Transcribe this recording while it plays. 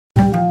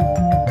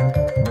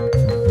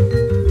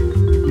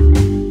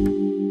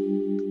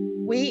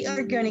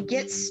going to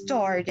get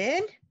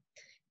started.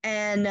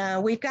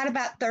 And we've got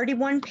about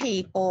 31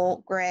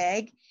 people,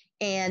 Greg.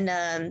 And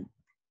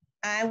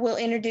I will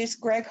introduce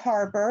Greg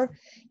Harber.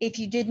 If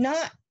you did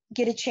not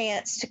get a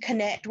chance to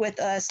connect with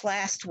us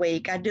last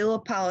week, I do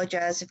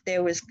apologize if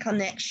there was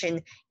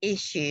connection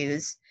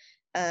issues.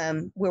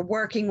 We're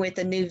working with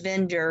a new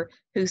vendor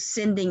who's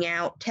sending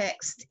out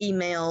text,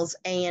 emails,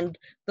 and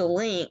the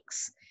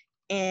links.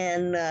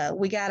 And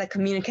we got to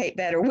communicate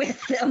better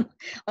with them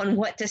on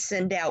what to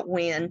send out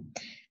when.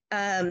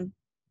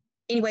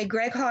 Anyway,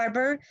 Greg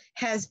Harber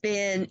has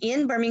been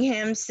in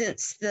Birmingham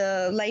since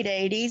the late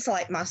 80s,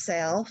 like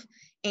myself,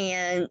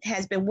 and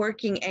has been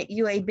working at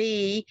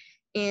UAB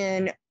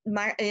in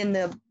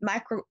the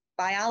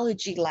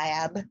microbiology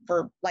lab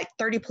for like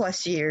 30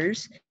 plus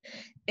years.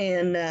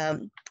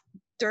 And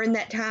during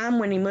that time,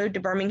 when he moved to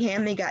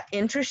Birmingham, he got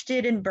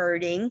interested in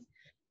birding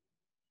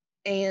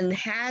and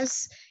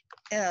has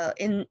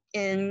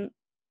in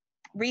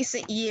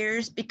recent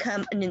years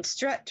become an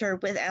instructor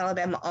with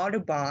Alabama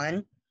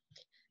Audubon.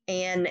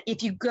 And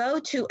if you go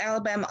to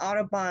Alabama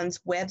Audubon's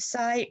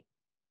website,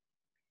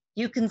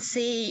 you can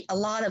see a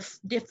lot of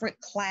different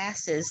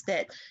classes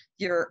that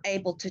you're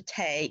able to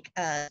take,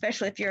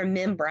 especially if you're a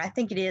member. I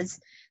think it is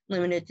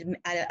limited to,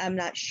 I'm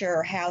not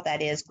sure how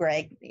that is,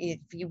 Greg, if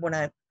you want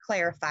to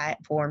clarify it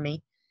for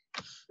me.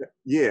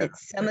 Yeah.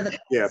 Some of the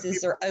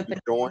classes are open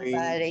to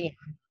anybody.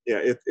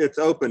 Yeah, it's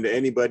open to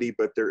anybody,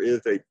 but there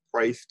is a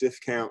price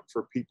discount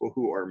for people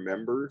who are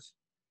members,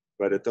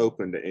 but it's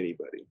open to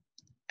anybody.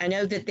 I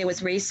know that there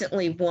was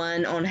recently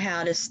one on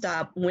how to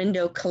stop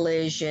window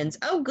collisions.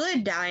 Oh,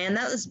 good, Diane,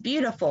 that was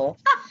beautiful.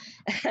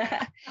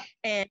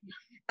 And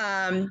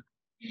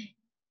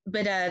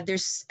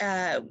there's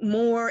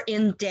more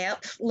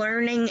in-depth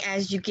learning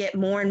as you get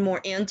more and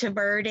more into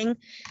birding.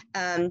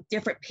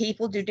 Different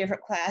people do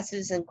different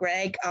classes, and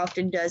Greg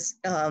often does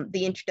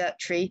the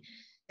introductory.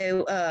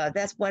 So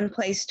that's one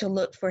place to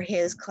look for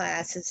his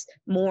classes,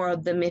 more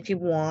of them if you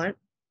want.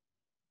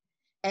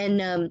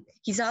 And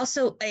he's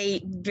also a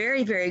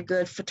very, very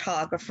good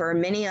photographer.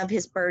 Many of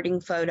his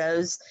birding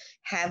photos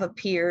have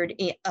appeared,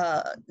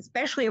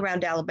 especially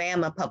around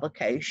Alabama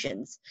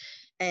publications.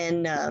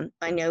 And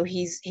I know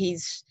he's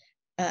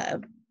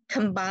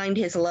combined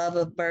his love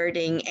of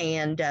birding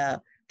and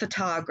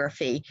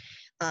photography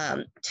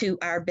to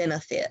our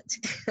benefit.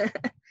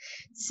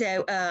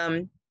 So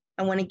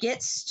I want to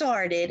get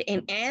started.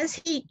 And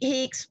as he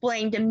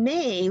explained to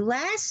me,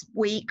 last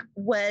week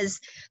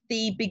was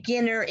the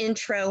beginner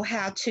intro,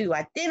 how to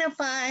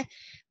identify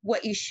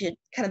what you should,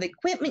 kind of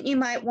equipment you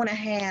might want to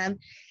have,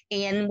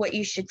 and what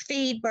you should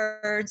feed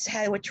birds,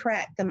 how to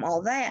attract them,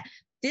 all that.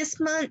 This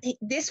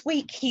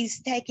week,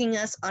 he's taking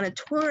us on a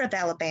tour of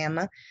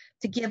Alabama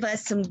to give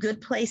us some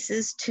good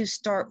places to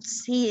start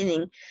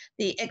seeing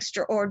the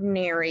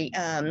extraordinary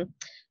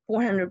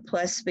 400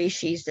 plus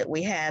species that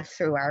we have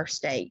through our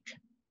state.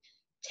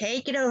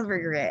 Take it over,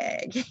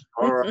 Greg.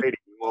 All righty.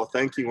 Well,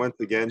 thank you once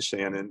again,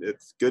 Shannon.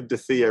 It's good to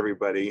see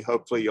everybody.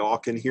 Hopefully y'all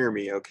can hear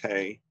me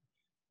okay.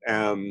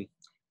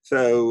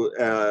 So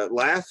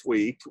last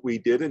week, we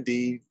did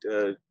indeed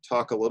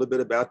talk a little bit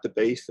about the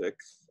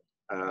basics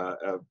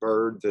of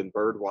birds and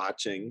bird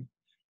watching.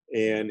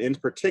 And in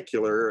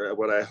particular,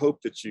 what I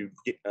hope that you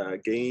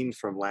gained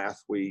from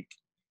last week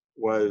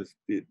was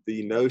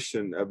the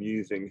notion of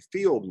using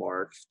field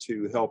marks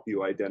to help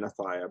you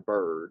identify a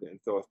bird. And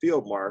so a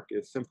field mark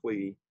is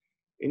simply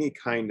any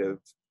kind of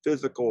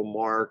physical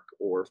mark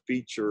or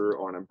feature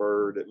on a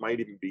bird. It might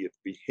even be its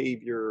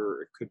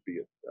behavior, it could be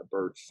a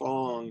bird's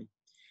song,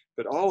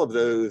 but all of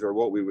those are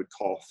what we would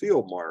call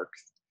field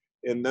marks.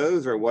 And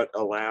those are what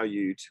allow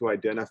you to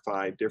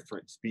identify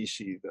different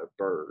species of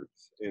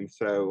birds. And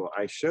so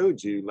I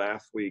showed you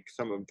last week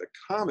some of the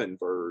common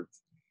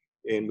birds,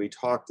 and we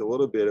talked a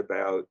little bit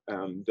about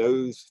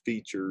those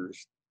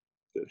features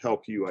that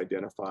help you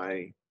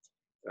identify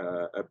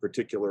a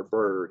particular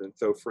bird. And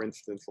so, for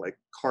instance, like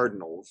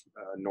cardinals,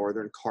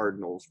 northern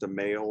cardinals, the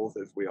males,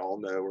 as we all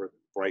know, are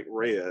bright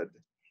red.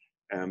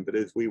 But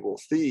as we will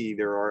see,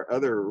 there are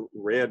other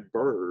red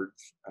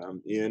birds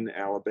in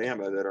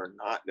Alabama that are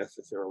not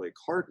necessarily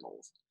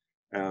cardinals.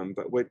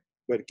 But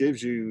what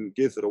gives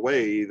it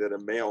away that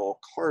a male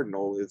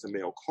cardinal is a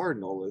male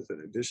cardinal is,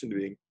 in addition to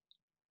being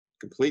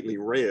completely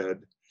red,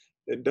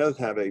 it does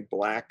have a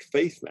black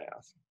face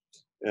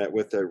mask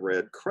with a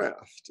red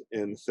crest.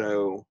 And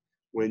so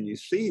when you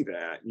see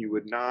that, you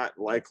would not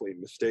likely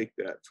mistake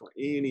that for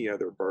any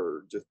other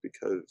bird just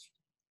because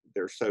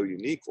they're so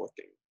unique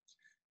looking.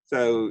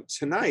 So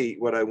tonight,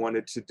 what I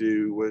wanted to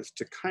do was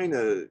to kind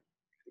of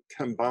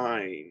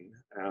combine,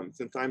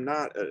 since I'm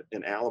not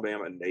an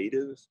Alabama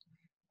native,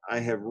 I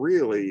have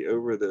really,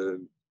 over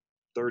the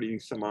 30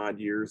 some odd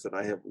years that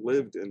I have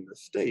lived in the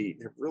state,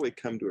 have really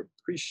come to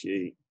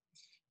appreciate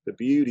the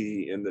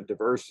beauty and the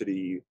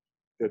diversity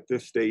that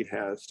this state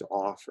has to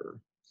offer.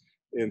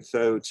 And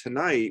so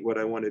tonight, what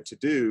I wanted to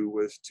do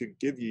was to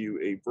give you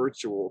a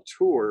virtual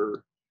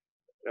tour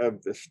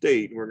of the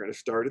state. We're going to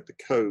start at the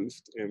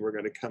coast and we're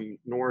going to come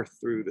north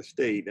through the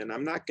state. And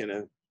I'm not going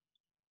to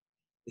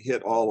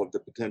hit all of the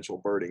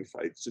potential birding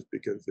sites just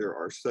because there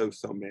are so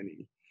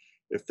many.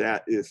 If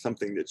that is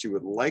something that you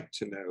would like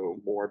to know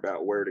more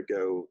about where to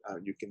go,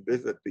 you can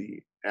visit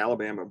the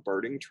Alabama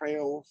Birding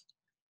Trails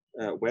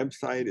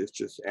website. Is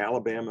just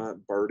Alabama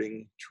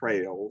Birding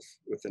Trails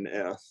with an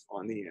S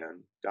on the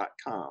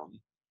end.com.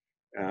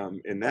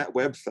 And that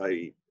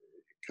website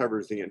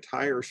covers the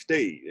entire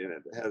state, and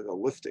it has a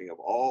listing of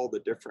all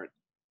the different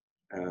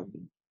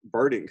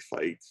birding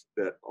sites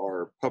that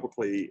are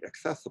publicly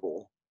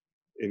accessible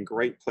in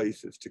great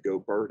places to go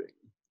birding.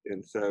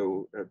 And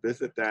so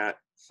visit that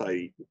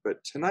site.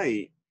 But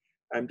tonight,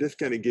 I'm just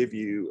going to give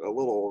you a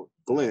little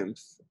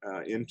glimpse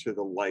into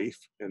the life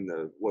and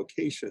the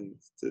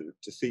locations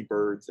to see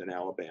birds in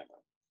Alabama.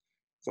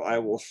 So I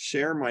will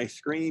share my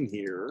screen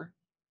here,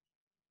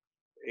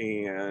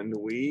 and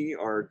we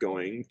are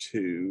going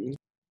to,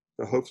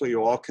 so hopefully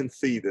you all can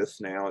see this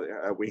now.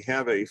 We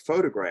have a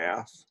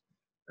photograph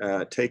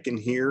taken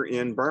here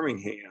in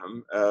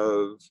Birmingham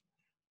of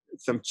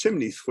some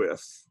chimney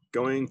swifts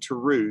going to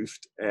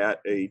roost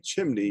at a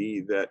chimney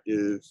that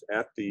is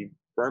at the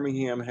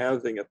Birmingham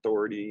Housing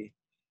Authority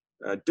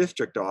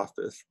district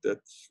office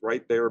that's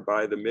right there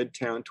by the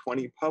Midtown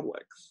 20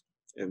 Publix.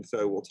 And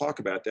so we'll talk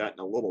about that in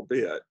a little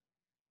bit.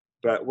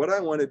 But what I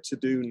wanted to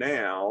do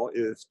now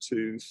is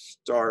to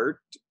start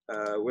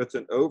with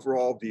an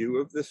overall view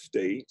of the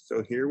state.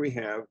 So here we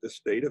have the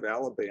state of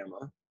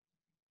Alabama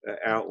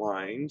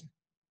outlined.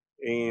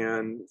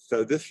 And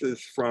so this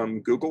is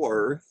from Google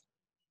Earth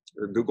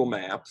or Google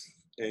Maps.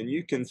 And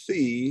you can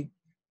see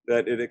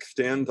that it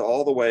extends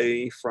all the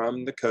way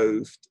from the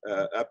coast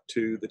up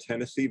to the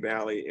Tennessee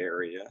Valley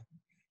area.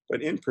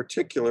 But in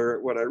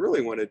particular, what I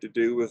really wanted to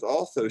do was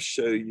also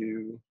show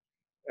you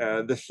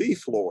the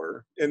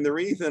seafloor. And the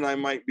reason I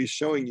might be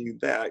showing you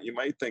that, you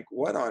might think,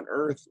 what on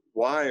earth,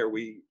 why are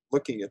we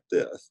looking at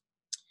this?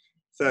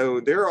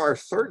 So there are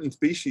certain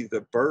species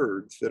of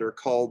birds that are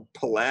called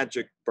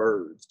pelagic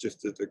birds,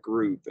 just as a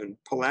group. And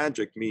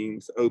pelagic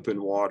means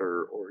open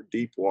water or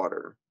deep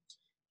water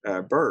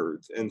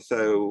birds. And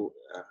so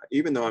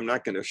even though I'm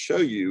not going to show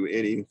you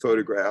any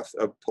photographs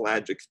of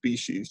pelagic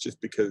species, just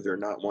because they're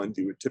not ones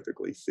you would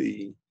typically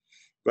see,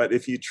 but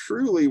if you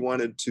truly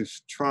wanted to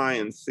try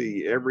and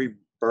see every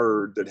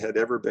bird that had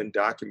ever been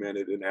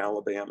documented in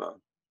Alabama,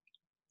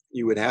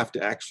 you would have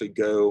to actually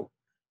go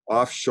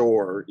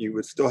offshore. You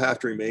would still have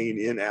to remain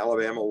in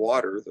Alabama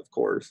waters, of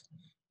course,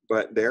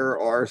 but there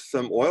are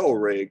some oil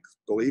rigs,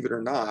 believe it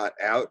or not,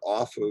 out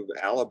off of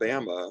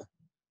Alabama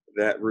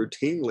that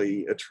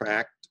routinely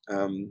attract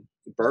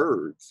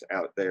birds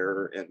out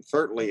there. And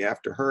certainly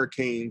after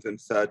hurricanes and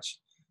such,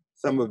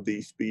 some of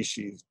these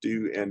species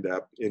do end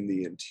up in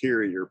the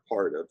interior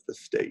part of the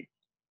state.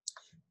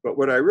 But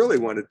what I really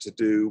wanted to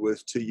do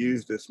was to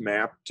use this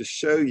map to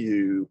show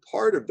you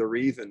part of the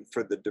reason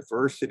for the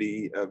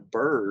diversity of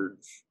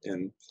birds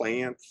and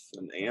plants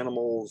and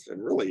animals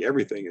and really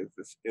everything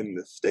in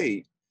the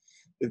state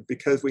is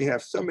because we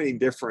have so many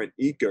different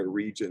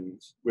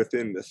ecoregions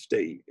within the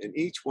state. And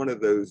each one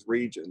of those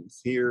regions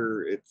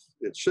here,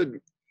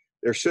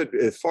 there should,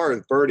 as far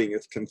as birding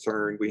is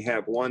concerned, we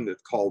have one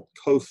that's called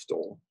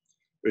coastal,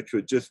 which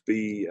would just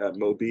be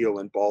Mobile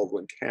and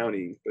Baldwin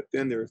counties. But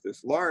then there's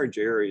this large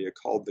area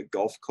called the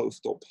Gulf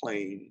Coastal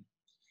Plain.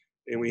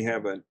 And we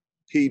have a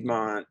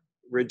Piedmont,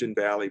 Ridge and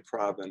Valley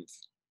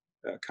Province,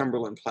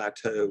 Cumberland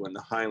Plateau, and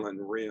the Highland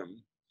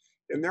Rim.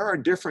 And there are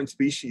different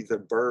species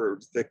of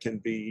birds that can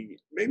be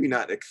maybe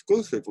not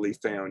exclusively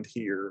found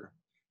here,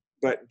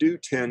 but do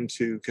tend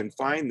to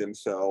confine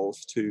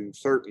themselves to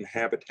certain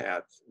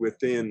habitats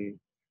within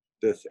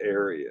this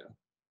area.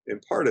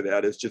 And part of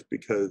that is just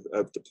because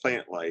of the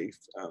plant life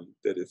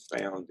that is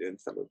found in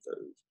some of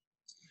those.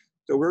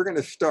 So we're going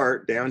to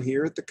start down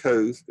here at the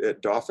coast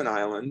at Dauphin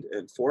Island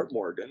and Fort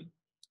Morgan.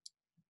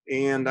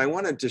 And I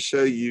wanted to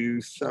show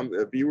you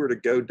if you were to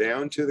go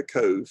down to the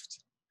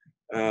coast,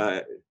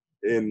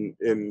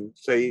 in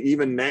say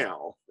even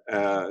now,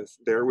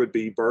 there would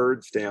be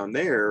birds down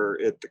there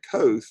at the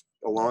coast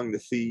along the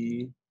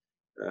sea,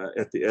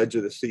 at the edge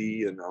of the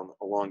sea and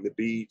along the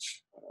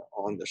beach,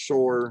 on the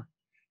shore,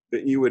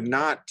 that you would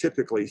not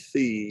typically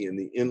see in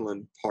the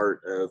inland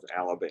part of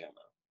Alabama.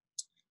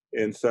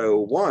 And so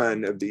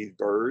one of these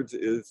birds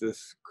is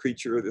this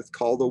creature that's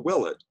called a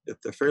willet.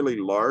 It's a fairly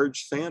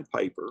large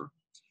sandpiper,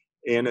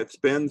 and it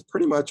spends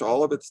pretty much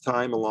all of its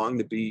time along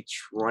the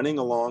beach, running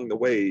along the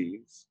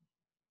waves.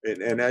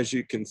 And as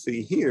you can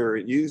see here,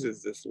 it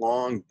uses this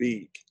long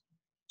beak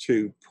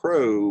to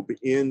probe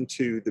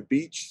into the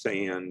beach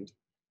sand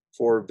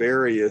for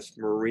various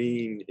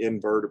marine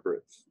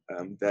invertebrates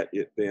that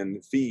it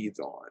then feeds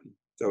on.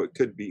 So it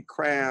could be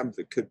crabs,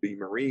 it could be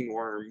marine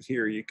worms.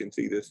 Here you can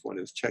see this one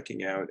is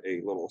checking out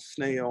a little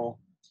snail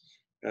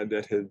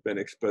that has been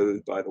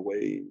exposed by the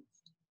waves.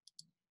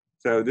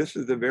 So this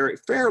is a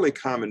fairly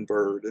common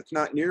bird. It's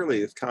not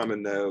nearly as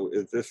common though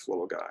as this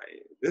little guy.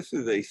 This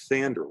is a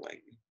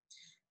sanderling.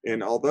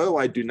 And although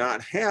I do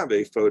not have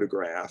a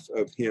photograph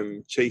of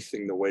him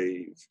chasing the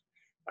waves,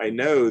 I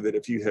know that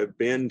if you have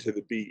been to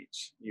the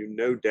beach, you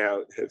no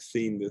doubt have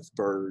seen this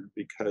bird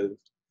because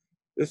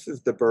This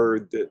is the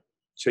bird that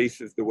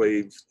chases the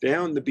waves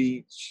down the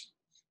beach,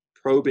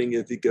 probing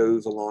as he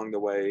goes along the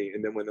way.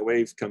 And then when the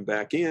waves come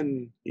back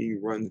in, he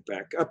runs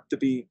back up the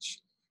beach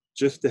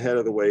just ahead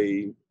of the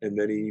wave, and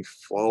then he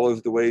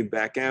follows the wave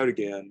back out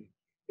again.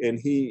 And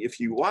if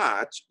you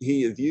watch,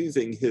 he is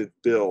using his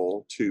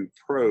bill to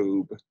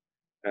probe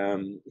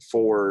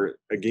for,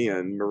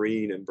 again,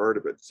 marine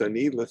invertebrates. So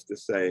needless to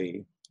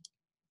say,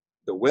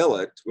 the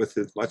willet, with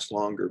his much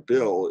longer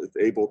bill, is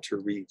able to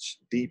reach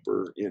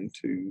deeper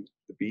into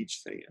the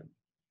beach sand.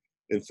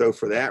 And so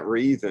for that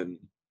reason,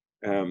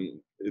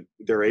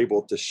 they're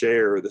able to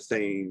share the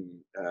same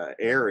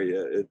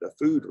area as a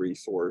food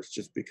resource,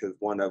 just because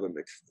one of them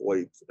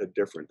exploits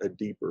a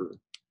deeper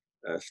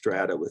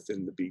strata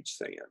within the beach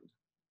sand.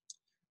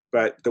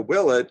 But the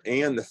willet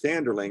and the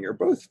sanderling are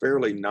both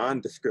fairly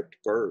nondescript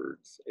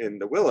birds. And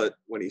the willet,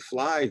 when he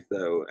flies,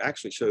 though,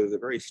 actually shows a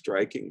very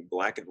striking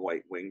black and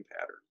white wing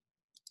pattern.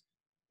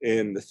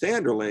 And the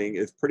sanderling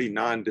is pretty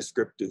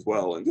nondescript as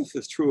well. And this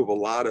is true of a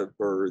lot of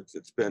birds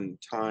that spend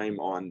time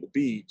on the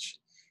beach,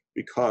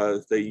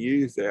 because they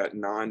use that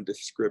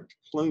nondescript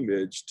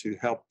plumage to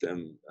help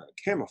them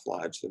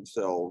camouflage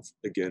themselves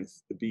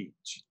against the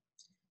beach.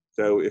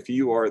 So if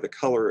you are the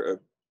color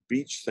of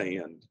beach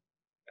sand,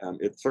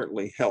 it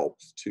certainly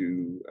helps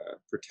to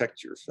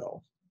protect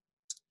yourself.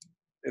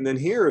 And then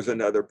here is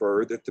another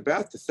bird that's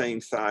about the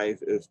same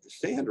size as the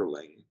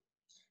sanderling,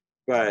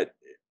 but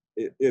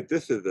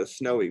this is a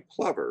snowy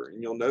plover.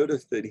 And you'll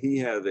notice that he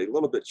has a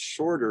little bit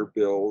shorter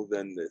bill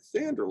than the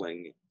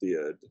sanderling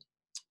did.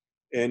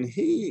 And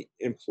he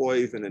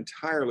employs an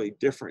entirely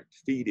different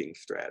feeding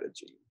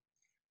strategy.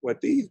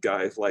 What these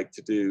guys like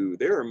to do,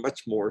 they're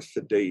much more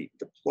sedate.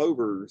 The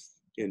plovers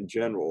in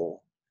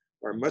general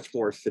are much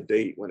more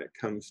sedate when it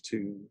comes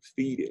to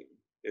feeding.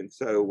 And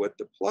so what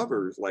the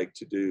plovers like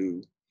to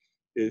do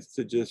is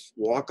to just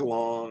walk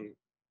along,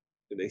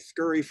 and they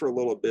scurry for a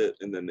little bit,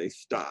 and then they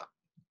stop.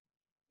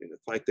 And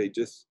it's like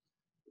it's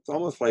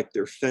almost like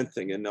they're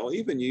sensing, and they'll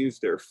even use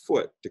their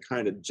foot to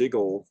kind of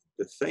jiggle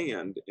the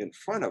sand in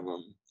front of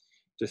them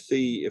to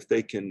see if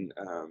they can,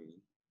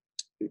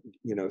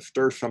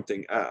 stir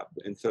something up.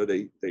 And so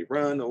they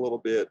run a little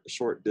bit, a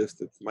short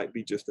distance, might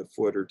be just a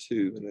foot or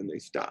two, and then they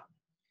stop.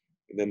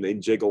 And then they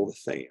jiggle the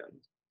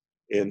sand.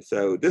 And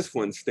so this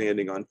one's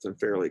standing on some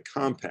fairly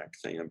compact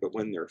sand, but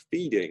when they're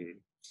feeding,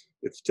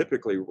 it's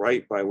typically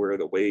right by where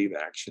the wave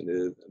action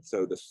is. And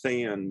so the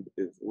sand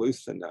is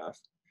loose enough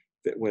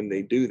that when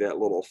they do that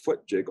little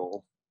foot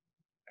jiggle,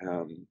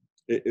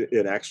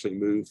 it actually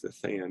moves the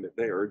sand.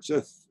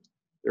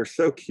 They're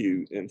so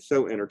cute and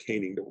so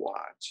entertaining to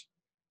watch.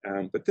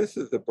 But this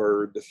is the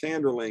bird, the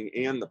sanderling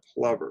and the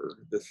plover,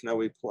 the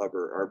snowy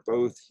plover, are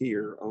both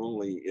here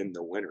only in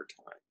the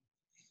wintertime.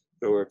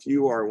 So if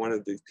you are one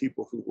of these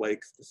people who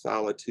likes the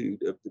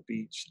solitude of the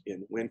beach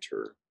in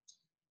winter,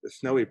 the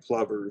snowy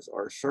plovers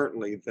are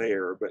certainly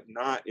there, but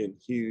not in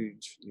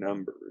huge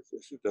numbers.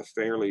 This is a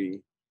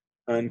fairly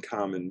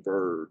uncommon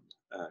bird.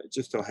 It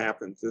just so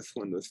happens this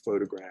one was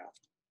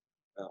photographed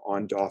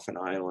on Dauphin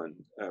Island,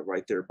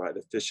 right there by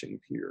the fishing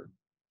pier.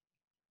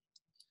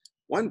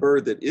 One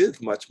bird that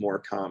is much more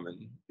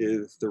common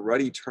is the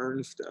ruddy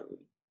turnstone.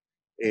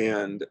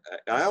 And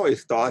I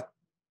always thought,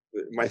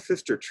 my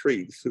sister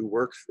Treese, who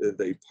works as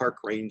a park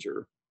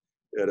ranger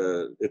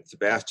at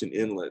Sebastian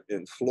Inlet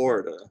in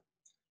Florida,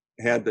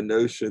 had the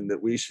notion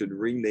that we should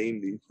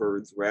rename these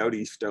birds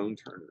rowdy stone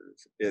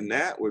turners. And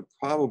that would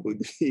probably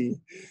be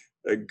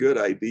a good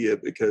idea,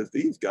 because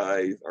these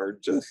guys are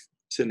just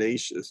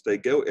tenacious. They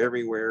go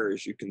everywhere.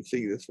 As you can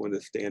see, this one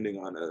is standing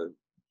on a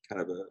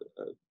kind of a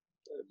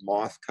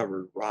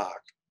moss-covered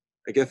rock.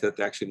 I guess that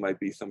actually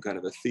might be some kind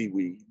of a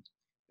seaweed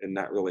and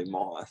not really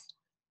moss.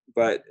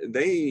 But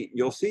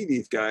you'll see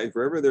these guys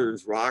wherever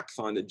there's rocks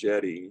on the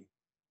jetty.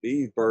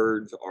 These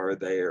birds are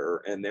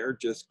there, and they're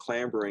just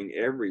clambering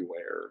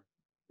everywhere.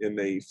 And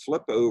they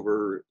flip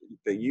over.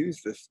 They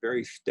use this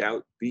very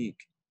stout beak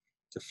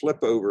to flip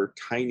over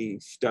tiny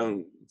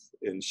stones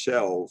and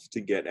shells to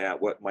get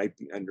at what might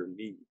be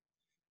underneath.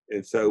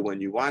 And so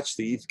when you watch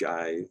these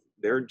guys,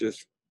 they're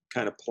just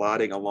kind of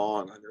plodding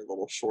along on their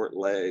little short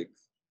legs,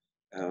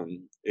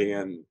 and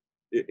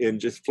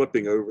just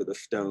flipping over the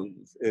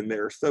stones. And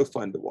they're so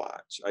fun to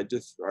watch. I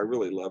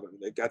really love them.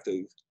 They've got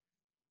those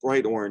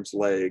bright orange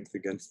legs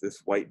against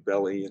this white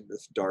belly and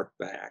this dark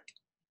back.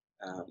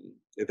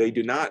 They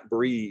do not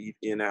breed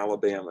in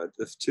Alabama.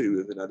 This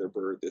too is another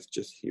bird that's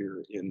just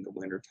here in the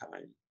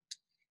wintertime.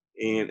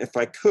 And if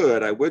I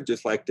could, I would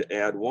just like to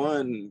add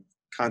one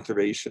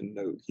conservation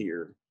note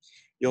here.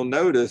 You'll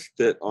notice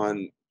that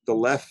on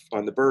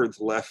the bird's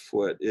left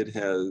foot, it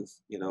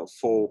has,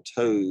 full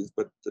toes,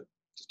 but the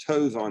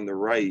toes on the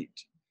right,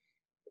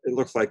 it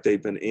looks like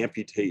they've been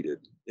amputated.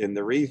 And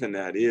the reason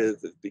that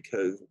is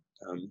because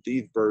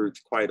these birds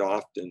quite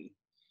often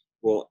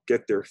will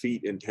get their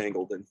feet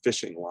entangled in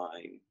fishing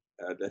line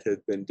that has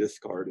been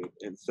discarded.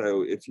 And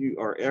so if you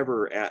are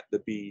ever at the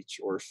beach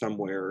or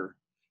somewhere,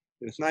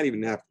 and it's not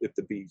even at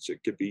the beach,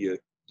 it could be a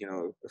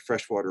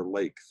freshwater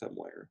lake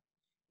somewhere.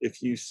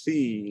 If you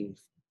see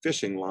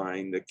fishing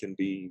line that can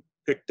be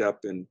picked up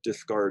and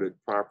discarded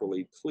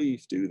properly,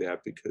 please do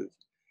that, because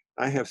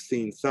I have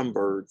seen some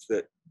birds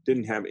that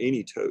didn't have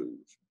any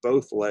toes,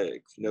 both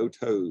legs, no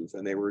toes,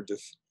 and they were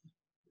just,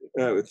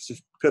 it's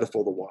just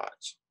pitiful to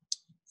watch.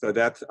 So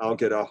that's, I'll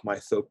get off my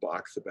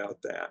soapbox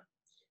about that.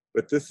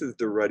 But this is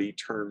the ruddy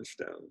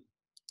turnstone.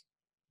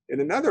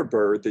 And another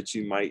bird that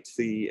you might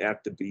see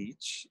at the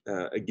beach,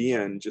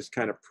 again, just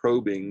kind of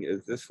probing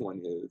as this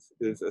one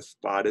is a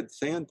spotted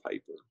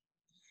sandpiper.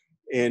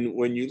 And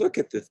when you look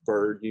at this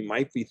bird, you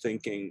might be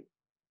thinking,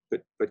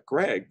 but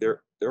Greg,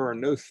 there are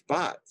no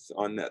spots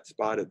on that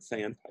spotted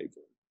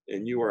sandpiper.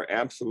 And you are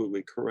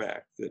absolutely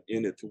correct that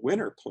in its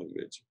winter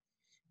plumage,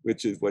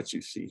 which is what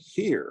you see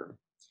here,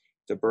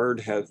 the bird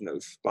has no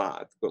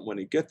spots. But when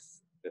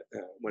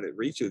when it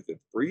reaches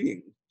its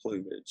breeding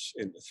plumage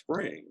in the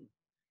spring,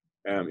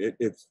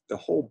 it's the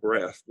whole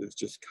breast is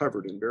just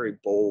covered in very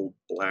bold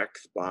black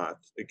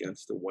spots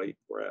against the white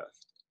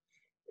breast.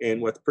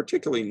 And what's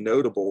particularly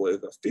notable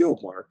as a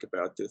field mark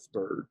about this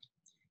bird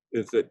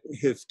is that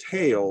his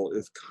tail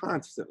is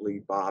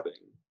constantly bobbing.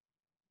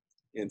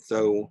 And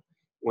so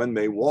when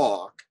they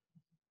walk,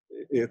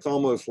 it's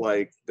almost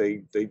like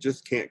they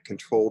just can't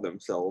control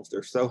themselves.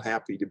 They're so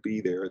happy to be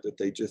there that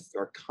they just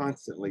are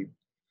constantly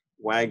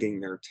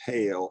wagging their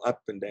tail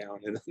up and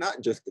down. And it's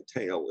not just the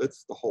tail,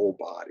 it's the whole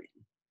body.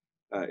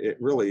 It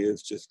really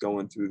is just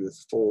going through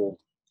this full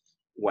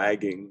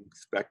wagging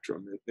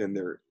spectrum, and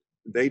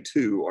they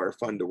too are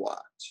fun to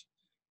watch.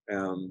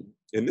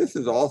 And this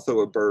is also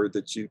a bird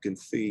that you can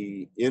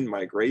see in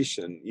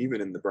migration,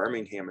 even in the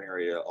Birmingham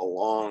area,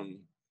 along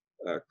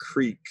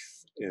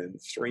creeks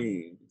and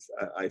streams.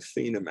 I've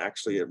seen them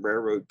actually at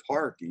Railroad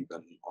Park,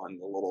 even on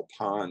the little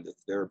pond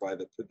that's there by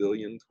the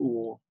pavilion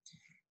pool.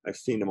 I've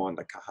seen them on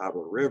the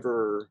Cahaba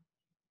River.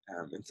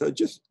 And so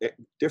just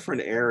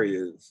different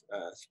areas,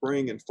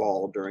 spring and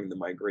fall during the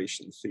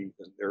migration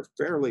season. They're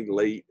fairly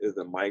late as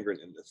a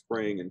migrant in the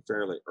spring and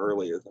fairly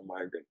early as a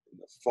migrant in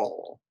the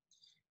fall.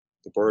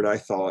 The bird I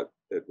saw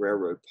at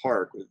Railroad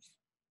Park was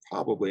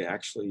probably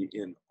actually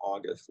in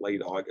August,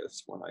 late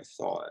August when I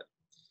saw it.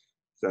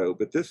 So,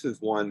 but this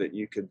is one that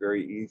you could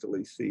very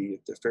easily see.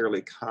 It's a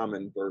fairly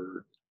common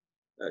bird,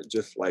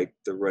 just like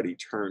the ruddy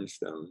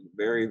turnstone,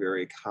 very,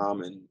 very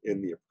common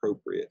in the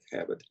appropriate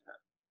habitat.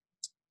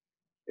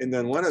 And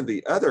then one of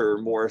the other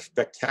more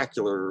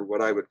spectacular,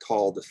 what I would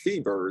call the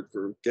seabirds,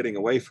 or getting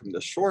away from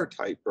the shore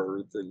type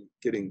birds and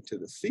getting to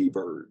the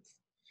seabirds,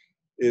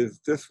 is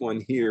this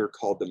one here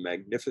called the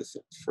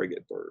magnificent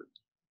frigate bird.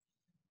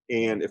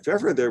 And if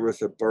ever there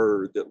was a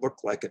bird that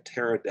looked like a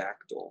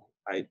pterodactyl,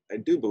 I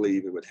do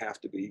believe it would have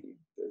to be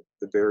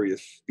the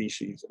various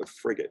species of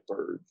frigate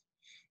birds.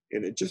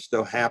 And it just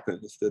so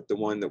happens that the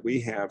one that we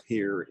have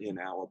here in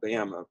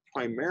Alabama,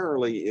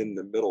 primarily in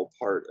the middle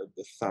part of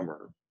the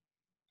summer,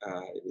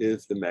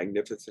 is the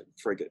magnificent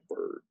frigate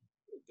bird.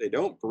 They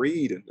don't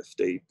breed in the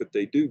state, but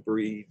they do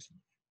breed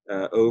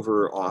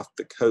over off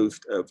the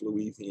coast of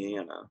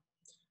Louisiana.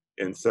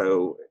 And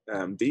so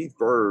these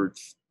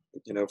birds,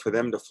 you know, for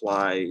them to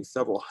fly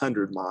several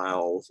hundred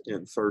miles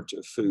in search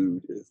of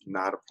food is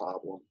not a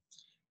problem.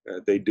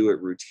 They do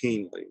it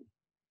routinely.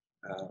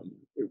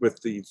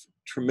 With these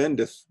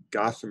tremendous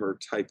gossamer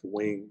type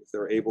wings,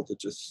 they're able to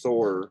just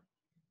soar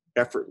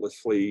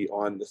effortlessly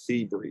on the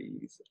sea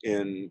breeze,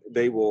 and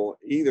they will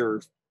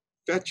either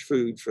fetch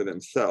food for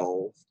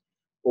themselves,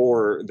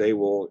 or they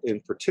will, in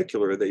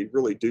particular, they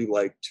really do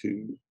like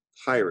to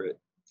pirate,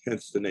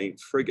 hence the name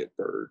frigate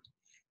bird.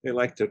 They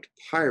like to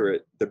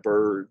pirate the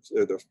birds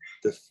or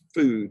the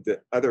food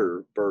that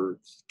other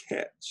birds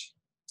catch.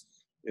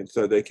 And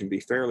so they can be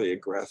fairly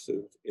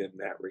aggressive in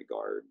that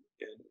regard.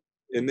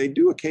 And they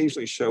do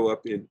occasionally show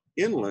up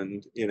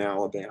inland in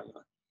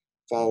Alabama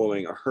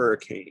following a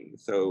hurricane.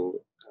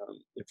 So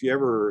if you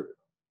ever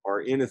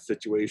are in a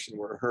situation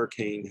where a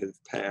hurricane has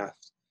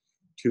passed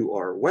to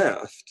our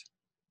west,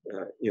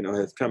 you know,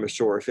 has come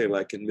ashore, say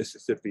like in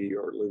Mississippi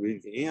or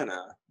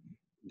Louisiana,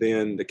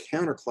 then the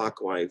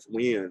counterclockwise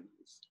winds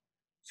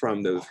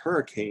from those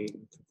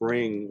hurricanes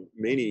bring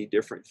many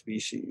different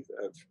species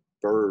of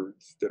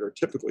birds that are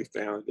typically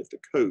found at the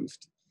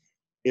coast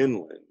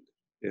inland.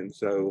 And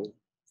so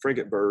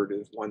frigate bird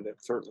is one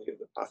that certainly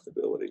is a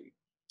possibility.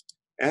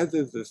 As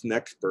is this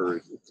next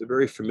bird. It's a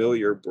very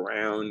familiar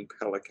brown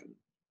pelican.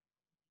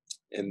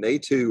 And they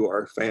too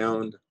are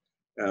found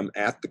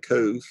at the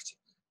coast.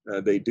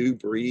 They do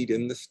breed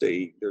in the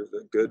state. There's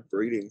a good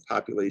breeding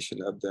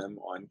population of them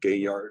on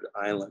Gaillard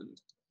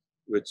Island,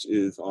 which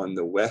is on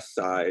the west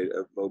side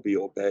of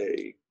Mobile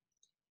Bay.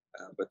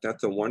 But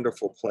that's a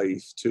wonderful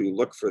place to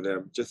look for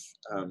them. Just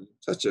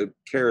such a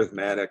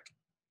charismatic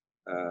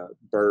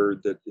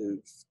bird that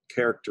is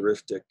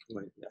characteristic.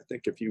 I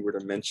think if you were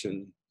to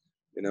mention,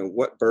 you know,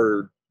 what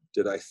bird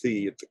did I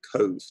see at the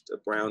coast, a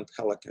brown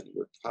pelican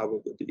would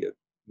probably be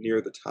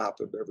near the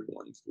top of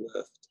everyone's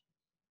list.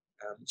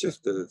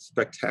 Just a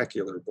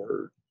spectacular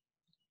bird.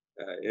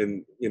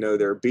 And, you know,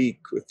 their beak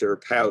with their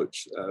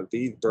pouch,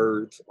 these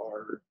birds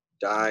are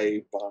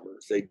dive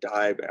bombers. They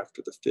dive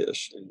after the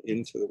fish and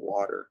into the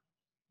water.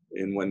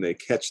 And when they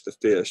catch the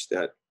fish,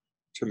 that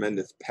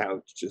tremendous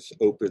pouch just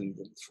opens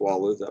and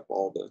swallows up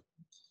all the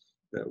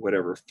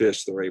whatever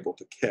fish they're able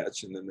to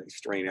catch, and then they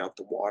strain out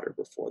the water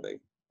before they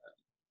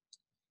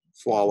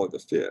swallow the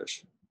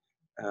fish.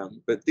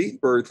 But these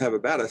birds have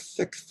about a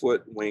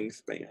 6-foot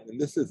wingspan, and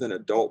this is an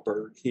adult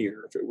bird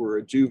here. If it were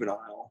a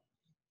juvenile,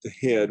 the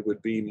head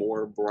would be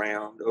more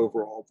brown,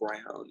 overall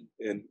brown,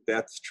 and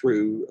that's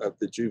true of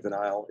the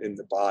juvenile in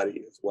the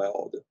body as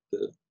well.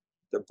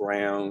 The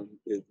brown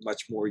is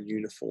much more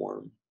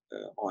uniform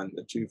on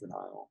the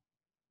juvenile.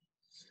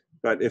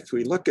 But if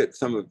we look at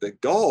some of the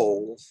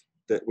gulls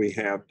that we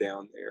have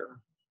down there,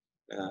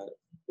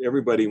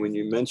 everybody, when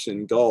you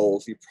mention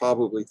gulls, you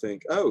probably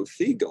think, oh,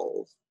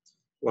 seagulls.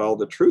 Well,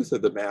 the truth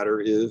of the matter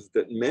is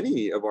that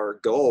many of our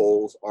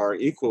gulls are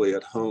equally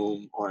at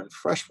home on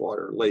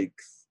freshwater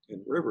lakes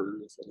and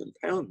rivers and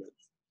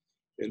impoundments.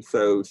 And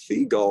so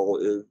seagull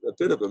is a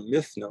bit of a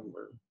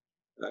misnomer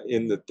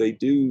in that they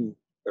do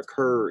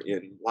occur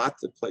in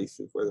lots of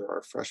places where there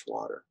are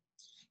freshwater.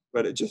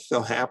 But it just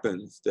so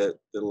happens that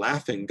the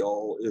laughing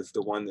gull is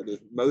the one that is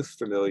most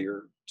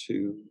familiar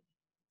to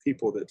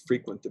people that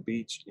frequent the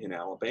beach in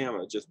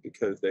Alabama, just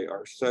because they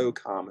are so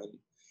common.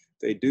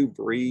 They do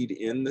breed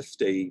in the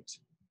state,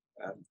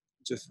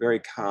 just very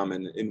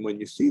common. And when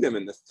you see them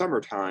in the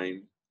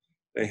summertime,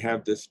 they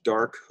have this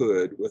dark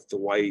hood with the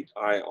white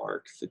eye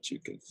arcs that you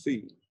can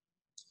see.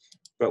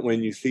 But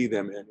when you see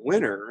them in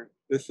winter,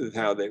 this is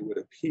how they would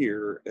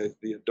appear as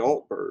the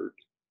adult bird.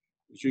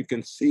 As you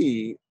can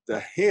see, the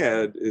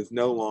head is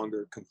no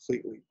longer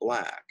completely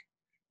black.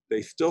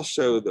 They still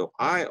show the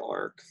eye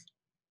arcs,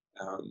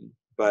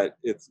 but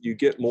you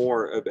get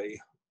more of a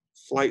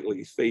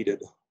slightly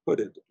faded,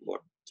 hooded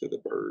look to the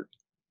bird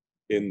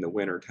in the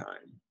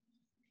wintertime.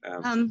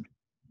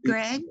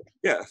 Greg?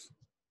 Yes.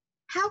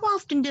 How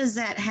often does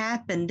that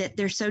happen, that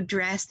they're so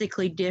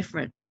drastically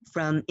different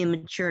from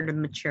immature to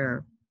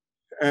mature?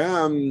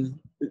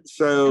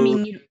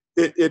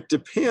 It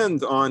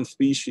depends on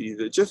species.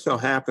 It just so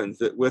happens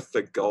that with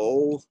the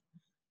gulls,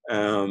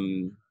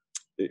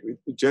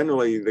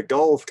 generally the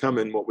gulls come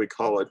in what we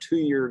call a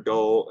 2-year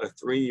gull, a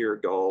 3-year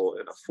gull,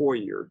 and a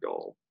 4-year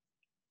gull.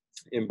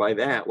 And by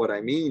that, what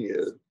I mean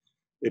is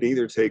it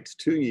either takes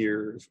 2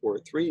 years or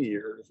 3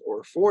 years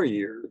or 4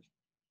 years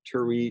to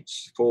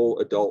reach full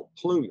adult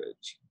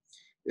plumage.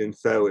 And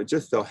so it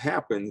just so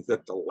happens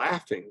that the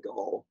laughing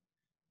gull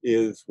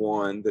is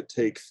one that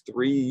takes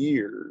 3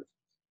 years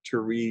to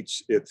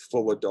reach its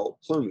full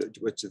adult plumage,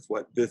 which is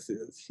what this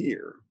is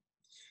here.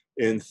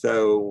 And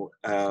so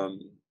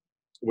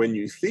when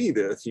you see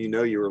this, you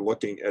know you're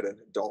looking at an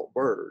adult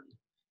bird.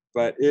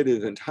 But it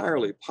is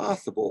entirely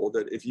possible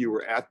that if you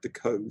were at the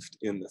coast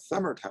in the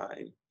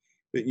summertime,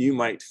 that you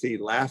might see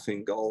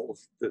laughing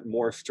gulls that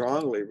more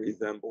strongly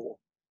resemble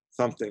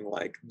something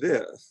like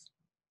this,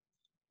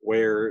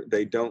 where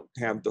they don't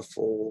have the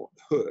full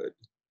hood.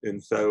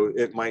 And so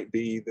it might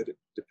be that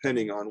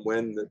depending on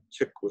when the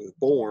chick was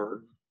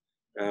born,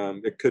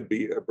 it could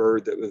be a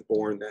bird that was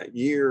born that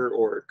year,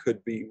 or it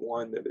could be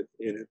one that is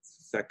in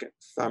its second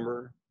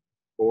summer,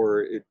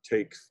 or it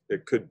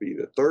could be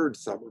the third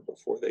summer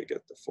before they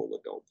get the full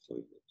adult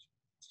plumage.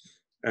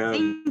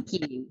 Thank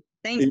you.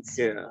 Thanks.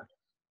 Yeah.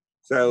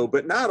 So,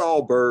 but not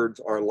all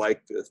birds are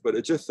like this, but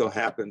it just so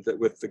happens that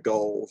with the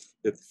gulls,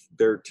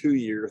 they're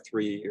 2-year,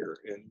 3-year,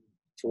 and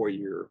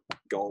 4-year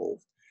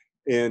gulls.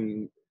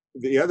 And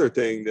the other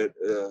thing that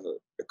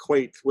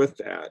equates with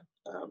that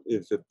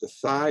is that the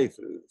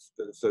sizes,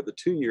 so the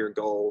 2-year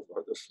gulls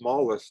are the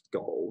smallest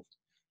gulls,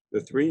 the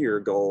 3-year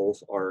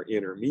gulls are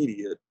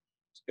intermediate,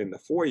 and the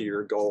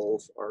 4-year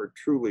gulls are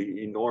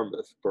truly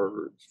enormous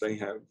birds. They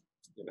have,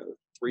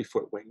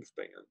 3-foot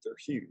wingspans. They're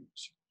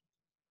huge.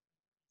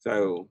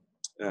 So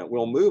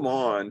we'll move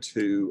on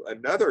to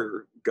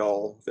another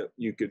gull that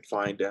you could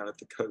find down at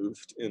the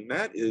coast, and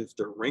that is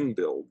the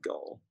ring-billed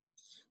gull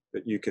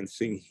that you can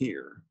see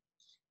here.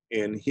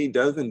 And he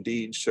does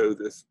indeed show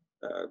this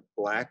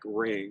black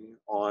ring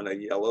on a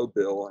yellow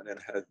bill, and it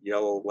has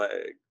yellow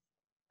legs.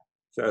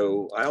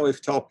 So I always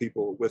tell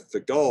people with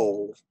the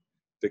gulls,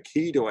 the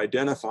key to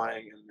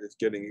identifying them is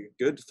getting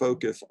a good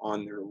focus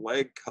on their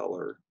leg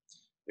color,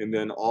 and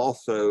then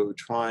also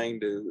trying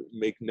to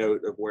make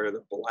note of where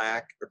the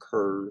black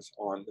occurs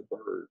on the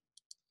bird.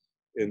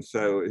 And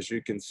so as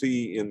you can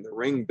see in the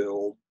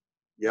ring-billed,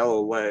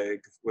 yellow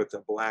legs with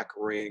a black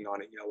ring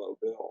on a yellow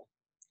bill.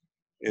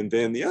 And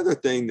then the other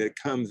thing that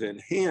comes in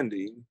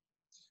handy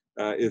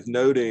is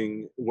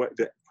noting what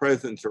the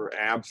presence or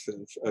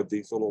absence of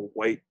these little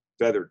white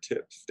feather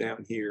tips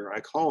down here. I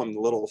call them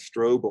little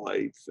strobe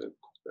lights, and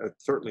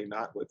that's certainly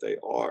not what they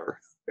are,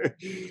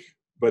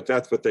 but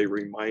that's what they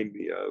remind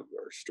me of,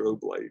 are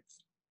strobe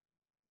lights.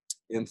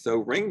 And so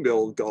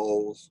ring-billed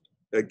gulls,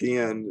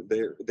 again,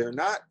 they're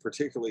not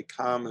particularly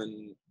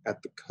common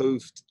at the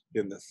coast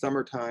in the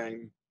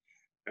summertime.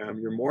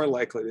 You're more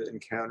likely to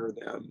encounter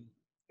them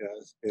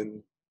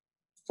in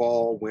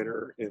fall,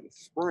 winter, and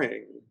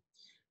spring.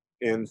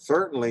 And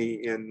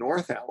certainly in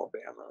North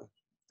Alabama,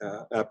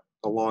 up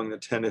along the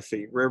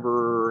Tennessee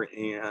River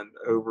and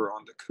over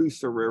on the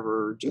Coosa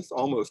River, just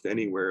almost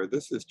anywhere.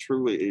 This is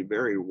truly a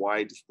very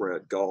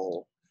widespread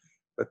gull,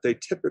 but they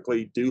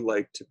typically do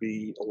like to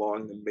be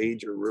along the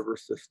major river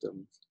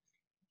systems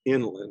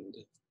inland,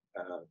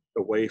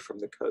 away from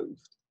the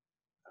coast.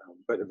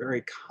 But a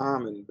very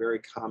common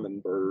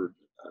bird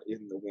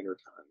in the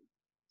wintertime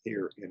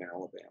here in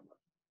Alabama.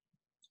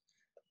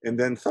 And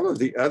then some of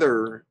the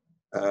other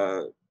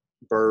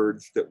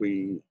birds that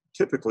we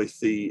typically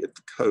see at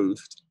the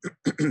coast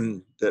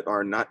that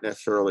are not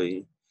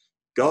necessarily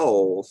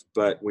gulls,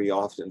 but we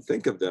often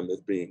think of them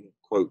as being,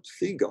 quote,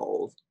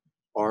 seagulls,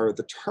 are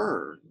the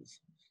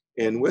terns.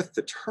 And with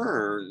the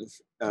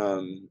terns,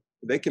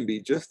 they can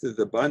be just as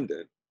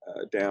abundant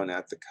down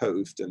at the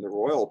coast, and the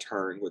royal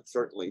tern would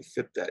certainly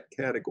fit that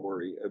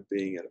category of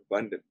being an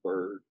abundant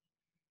bird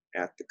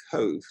at the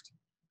coast.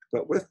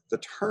 But with the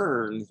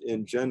terns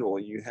in general,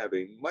 you have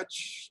a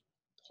much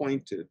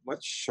pointed,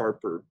 much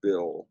sharper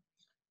bill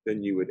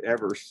than you would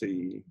ever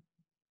see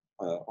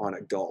on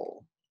a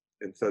gull.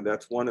 And so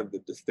that's one of the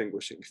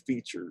distinguishing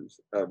features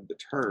of the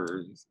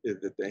terns, is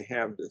that they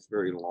have this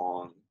very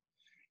long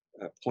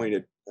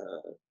pointed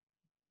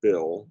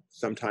bill.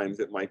 Sometimes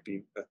it might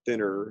be a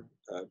thinner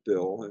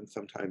bill, and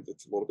sometimes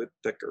it's a little bit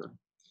thicker.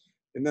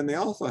 And then they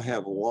also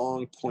have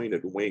long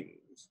pointed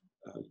wings,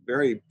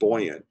 very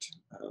buoyant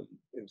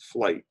in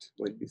flight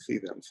when you see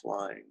them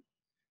flying.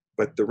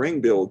 But the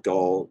ring-billed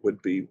gull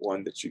would be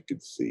one that you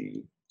could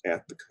see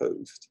at the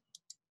coast.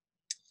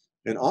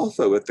 And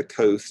also at the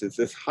coast is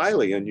this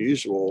highly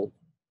unusual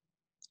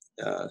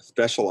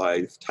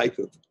specialized type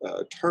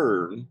of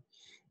tern,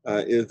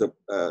 is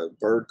a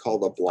bird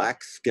called a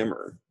black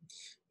skimmer.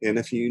 And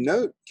if you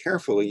note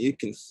carefully, you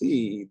can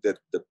see that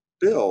the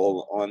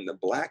bill on the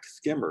black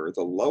skimmer,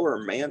 the lower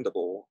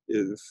mandible,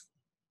 is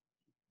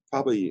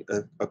probably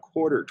a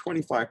quarter,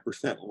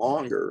 25%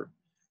 longer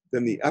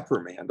than the upper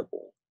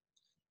mandible.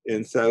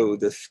 And so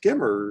the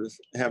skimmers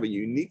have a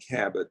unique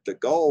habit. The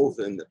gulls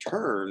and the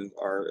terns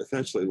are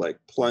essentially like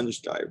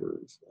plunge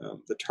divers.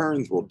 The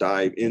terns will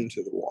dive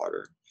into the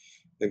water.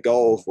 The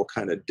gulls will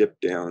kind of dip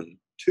down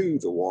to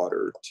the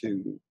water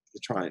to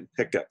try and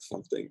pick up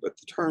something, but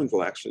the terns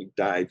will actually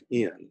dive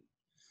in.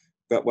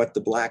 But what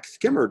the black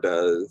skimmer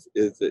does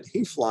is that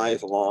he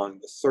flies along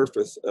the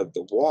surface of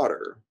the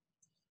water,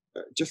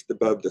 just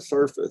above the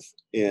surface,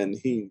 and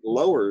he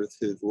lowers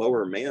his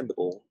lower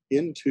mandible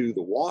into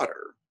the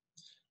water,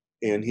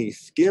 and he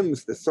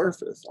skims the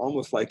surface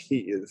almost like he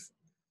is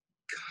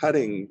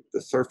cutting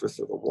the surface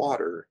of the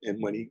water. And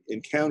when he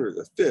encounters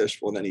a fish,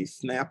 well, then he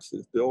snaps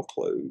his bill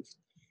closed,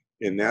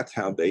 and that's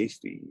how they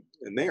feed.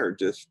 And they are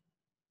just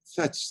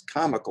such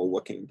comical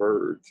looking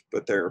birds,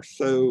 but they're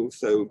so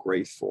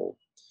graceful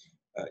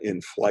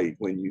in flight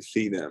when you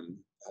see them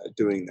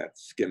doing that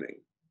skimming.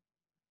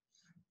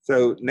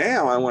 So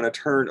now I want to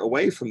turn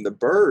away from the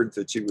birds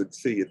that you would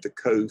see at the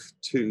coast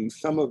to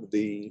some of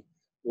the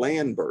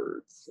land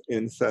birds.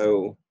 And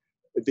so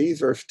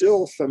these are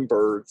still some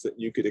birds that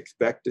you could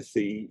expect to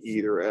see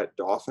either at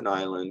Dauphin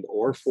Island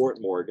or Fort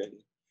Morgan.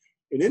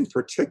 And in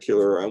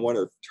particular, I want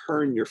to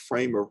turn your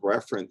frame of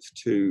reference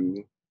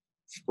to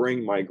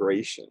spring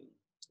migration.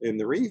 And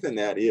the reason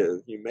that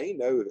is, you may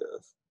know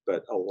this,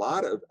 but a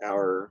lot of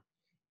our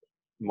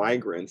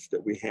migrants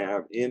that we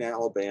have in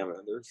Alabama,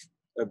 there's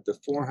of the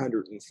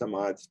 400 and some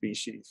odd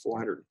species,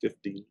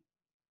 450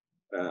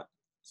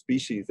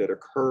 species that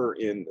occur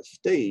in the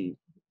state,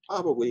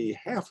 probably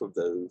half of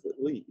those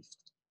at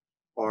least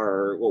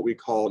are what we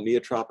call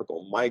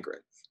neotropical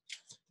migrants.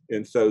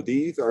 And so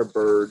these are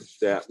birds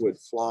that would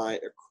fly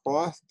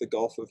across the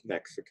Gulf of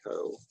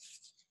Mexico,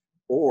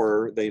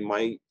 or they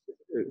might,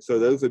 so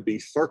those would be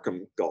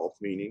circumgulf,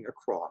 meaning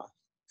across.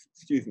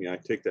 Excuse me, I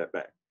take that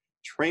back.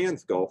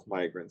 Transgulf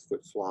migrants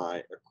would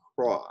fly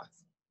across,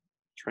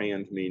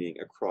 trans meaning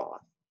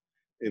across.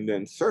 And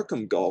then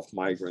circumgulf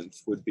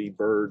migrants would be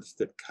birds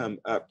that come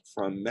up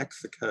from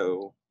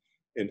Mexico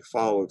and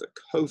follow the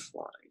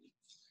coastline.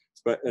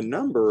 But a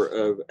number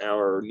of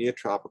our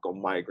neotropical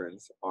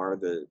migrants are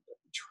the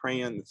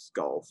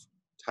transgulf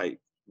type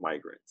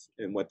migrants.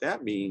 And what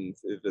that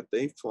means is that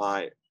they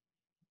fly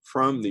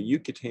from the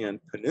Yucatan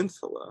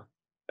Peninsula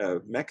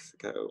of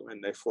Mexico,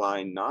 and they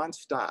fly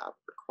nonstop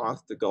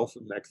across the Gulf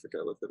of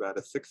Mexico. It's about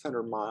a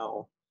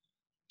 600-mile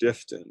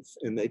distance,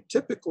 and they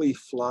typically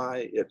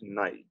fly at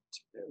night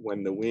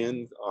when the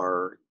winds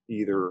are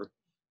either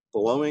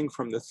blowing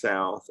from the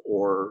south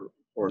or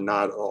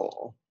not at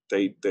all.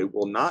 They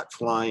will not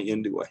fly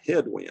into a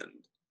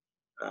headwind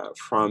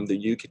from the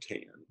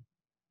Yucatan.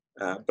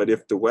 But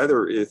if the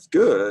weather is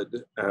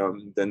good,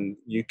 then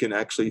you can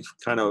actually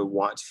kind of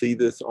see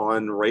this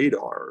on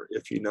radar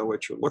if you know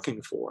what you're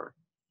looking for.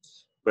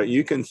 But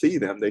you can see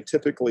them. They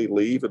typically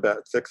leave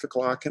about 6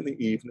 o'clock in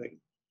the evening,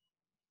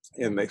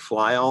 and they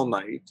fly all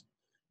night.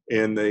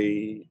 And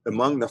they,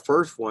 among the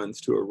first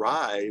ones to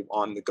arrive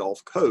on the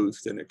Gulf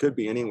Coast, and it could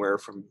be anywhere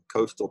from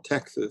coastal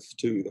Texas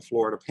to the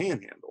Florida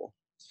Panhandle.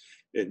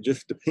 It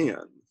just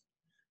depends.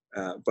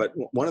 But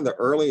one of the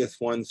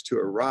earliest ones to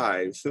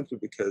arrive, simply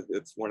because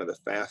it's one of the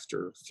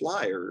faster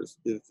flyers,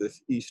 is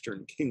this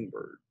eastern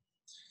kingbird.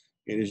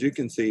 And as you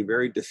can see,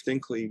 very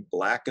distinctly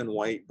black and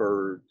white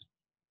bird,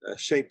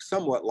 shaped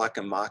somewhat like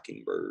a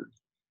mockingbird.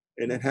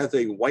 And it has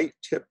a white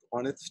tip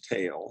on its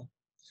tail.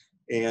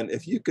 And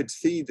if you could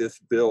see this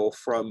bill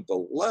from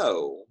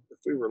below, if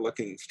we were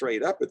looking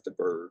straight up at the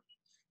bird,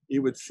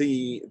 you would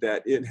see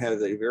that it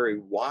has a very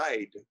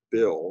wide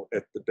bill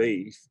at the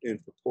base in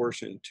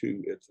proportion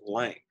to its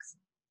length.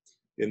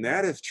 And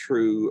that is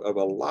true of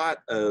a lot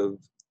of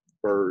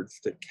birds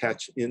that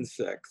catch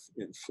insects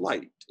in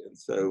flight. And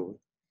so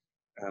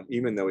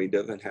even though he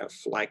doesn't have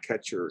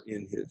flycatcher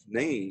in his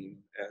name,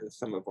 as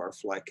some of our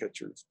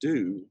flycatchers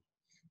do,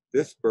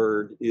 this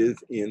bird is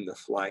in the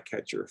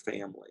flycatcher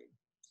family.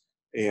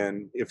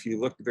 And if you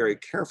look very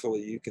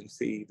carefully, you can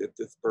see that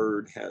this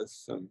bird has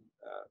some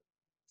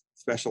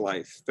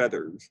specialized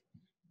feathers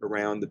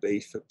around the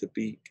base of the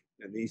beak.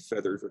 And these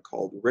feathers are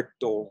called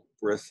rictal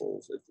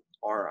bristles. It's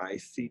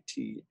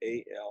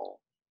R-I-C-T-A-L,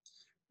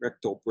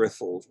 rictal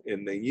bristles.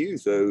 And they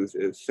use those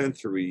as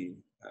sensory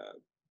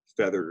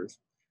feathers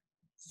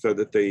so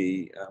that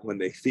they, when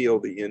they feel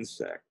the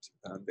insect,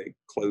 they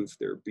close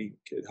their beak.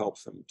 It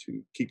helps them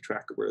to keep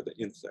track of where the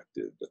insect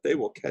is, but they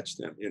will catch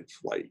them in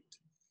flight.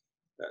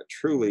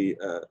 Truly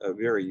a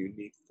very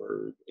unique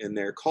bird. And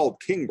they're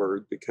called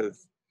kingbird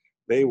because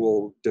they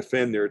will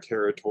defend their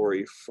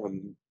territory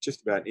from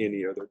just about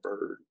any other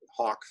bird,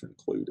 hawks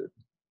included.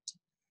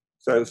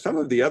 So some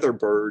of the other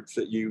birds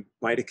that you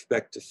might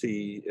expect to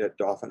see at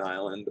Dauphin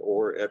Island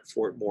or at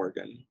Fort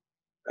Morgan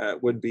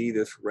would be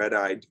this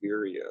red-eyed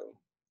vireo.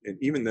 And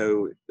even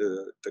though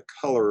the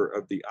color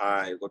of the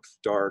eye looks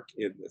dark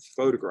in this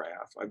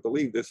photograph, I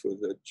believe this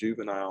was a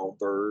juvenile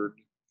bird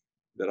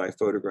that I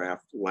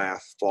photographed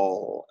last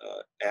fall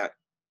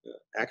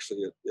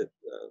actually at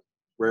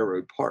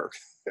Railroad Park,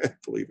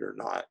 believe it or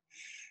not.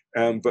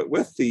 But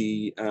with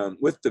the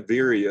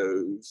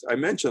vireos, I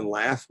mentioned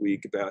last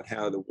week about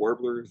how the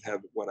warblers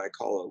have what I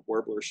call a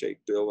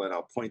warbler-shaped bill, and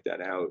I'll point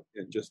that out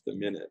in just a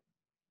minute.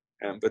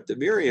 But the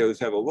vireos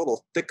have a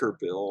little thicker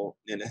bill,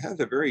 and it has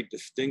a very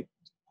distinct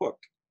hook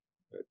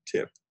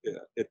tip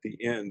at the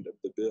end of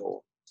the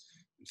bill.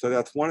 So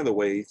that's one of the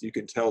ways you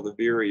can tell the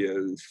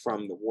vireos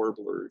from the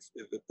warblers,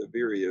 is that the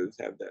vireos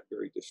have that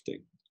very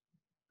distinct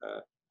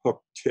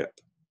hook tip.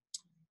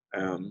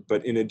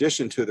 But in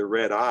addition to the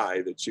red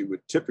eye that you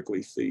would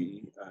typically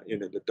see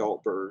in an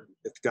adult bird,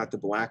 it's got the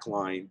black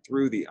line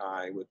through the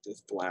eye with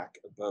this black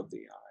above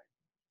the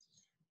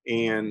eye.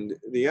 And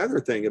the other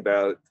thing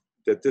about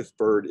that this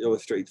bird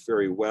illustrates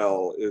very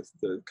well is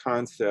the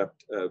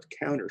concept of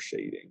counter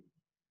shading.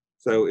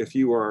 So if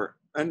you are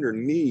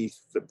underneath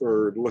the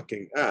bird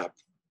looking up,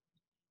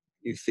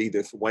 you see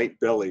this white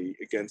belly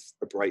against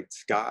a bright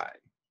sky.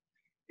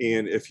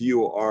 And if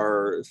you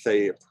are,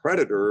 say, a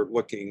predator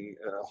looking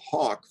at a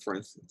hawk, for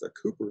instance, a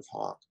Cooper's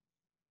hawk,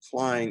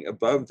 flying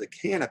above the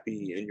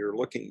canopy and you're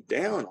looking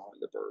down on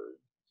the bird,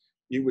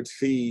 you would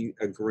see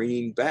a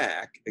green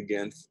back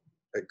against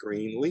a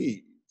green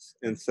leaves.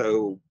 And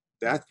so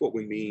that's what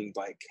we mean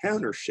by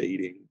counter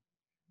shading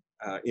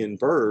in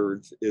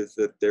birds, is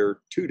that there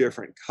are two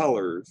different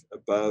colors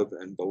above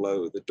and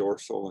below. The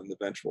dorsal and the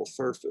ventral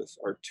surface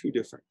are two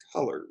different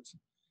colors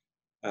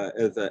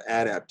as an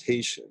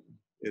adaptation.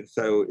 And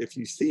so if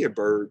you see a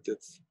bird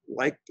that's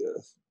like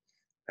this,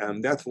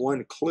 that's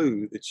one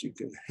clue that you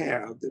can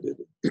have that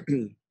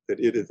that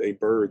it is a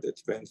bird that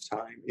spends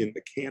time in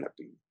the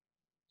canopy.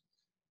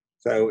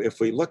 So if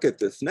we look at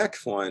this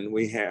next one,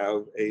 we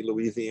have a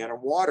Louisiana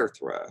water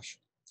thrush.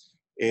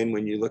 And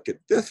when you look at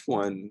this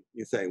one,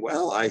 you say,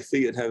 well, I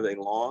see it has a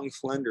long,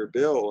 slender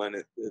bill, and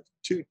its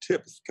two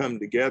tips come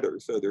together.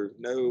 So there's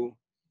no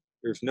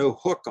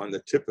hook on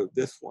the tip of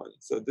this one.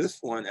 So this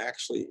one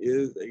actually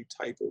is a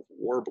type of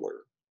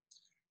warbler.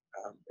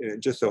 And it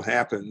just so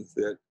happens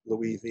that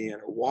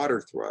Louisiana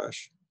water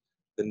thrush,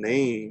 the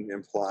name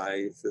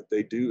implies that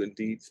they do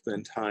indeed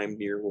spend time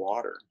near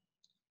water.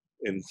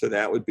 And so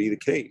that would be the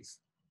case.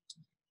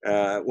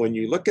 When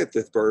you look at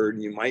this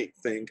bird, you might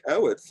think,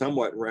 oh, it's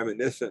somewhat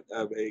reminiscent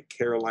of a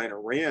Carolina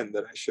wren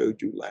that I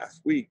showed you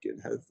last week. It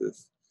has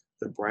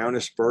the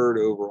brownish bird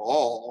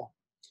overall,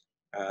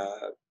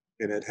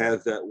 and it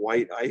has that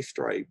white eye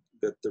stripe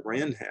that the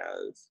wren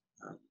has,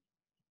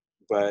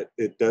 but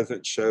it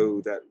doesn't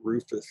show that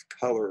rufous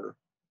color.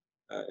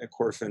 Of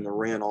course, and the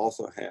wren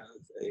also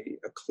has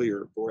a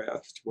clear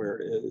breast,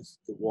 whereas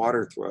the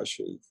water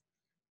thrushes,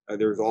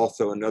 there's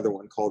also another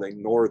one called a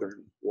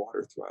northern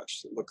water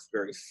thrush that looks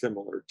very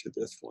similar to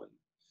this one,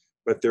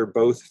 but they're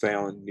both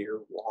found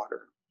near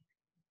water.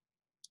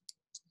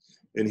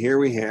 And here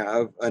we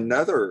have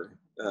another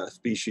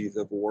species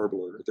of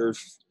warbler.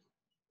 There's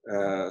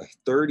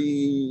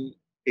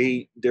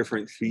 38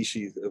 different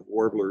species of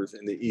warblers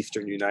in the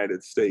eastern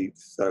United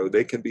States, so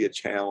they can be a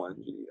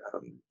challenge.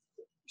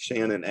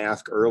 Shannon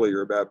asked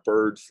earlier about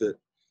birds that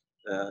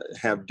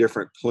have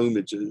different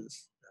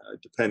plumages,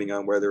 depending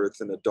on whether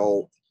it's an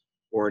adult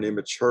or an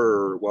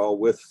immature. Well,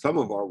 with some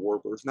of our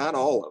warblers, not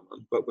all of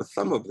them, but with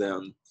some of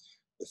them,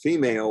 the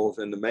females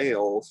and the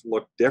males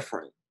look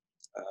different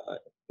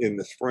in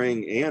the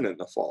spring and in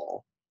the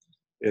fall.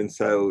 And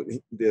so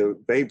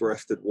the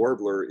bay-breasted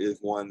warbler is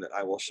one that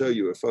I will show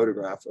you a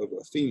photograph of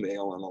a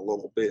female in a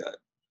little bit.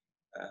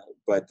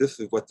 But this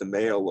is what the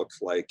male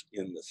looks like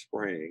in the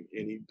spring.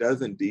 And he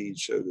does indeed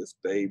show this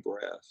bay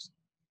breast.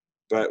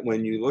 But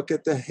when you look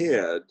at the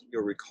head,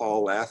 you'll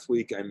recall last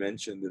week I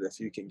mentioned that if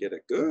you can get a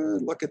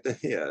good look at the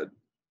head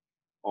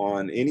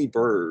on any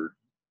bird,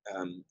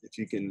 if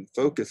you can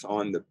focus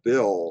on the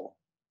bill.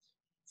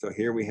 So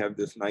here we have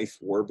this nice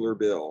warbler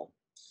bill.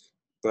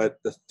 But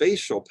the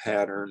facial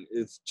pattern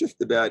is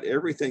just about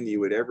everything you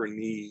would ever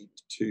need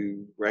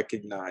to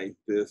recognize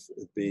this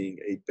as being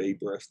a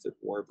bay-breasted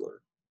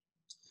warbler.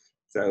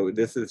 So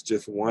this is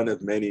just one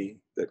of many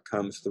that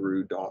comes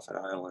through Dauphin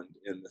Island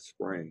in the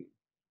spring.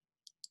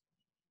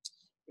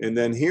 And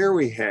then here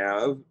we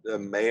have the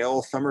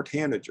male summer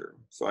tanager.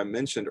 So I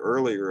mentioned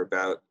earlier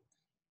about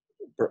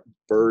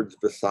birds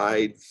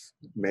besides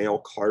male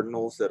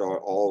cardinals that are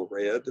all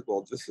red.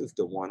 Well, this is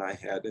the one I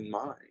had in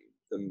mind,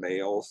 the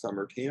male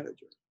summer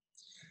tanager.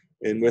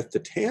 And with the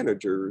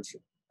tanagers,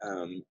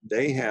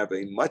 they have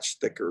a much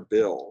thicker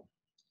bill.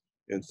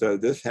 And so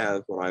this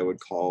has what I would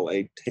call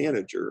a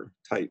tanager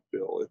type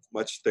bill. It's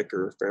much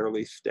thicker,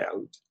 fairly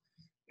stout.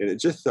 And it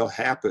just so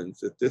happens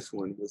that this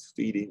one was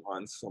feeding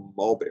on some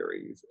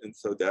mulberries. And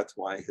so that's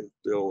why his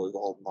bill is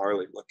all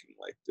gnarly looking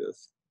like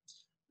this.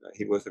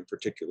 He wasn't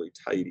particularly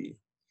tidy.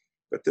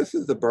 But this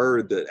is a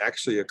bird that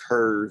actually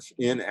occurs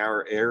in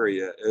our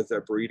area as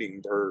a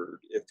breeding bird.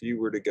 If you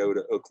were to go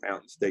to Oak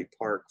Mountain State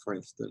Park, for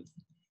instance,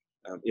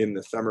 in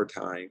the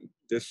summertime,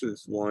 this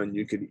is one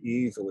you could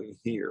easily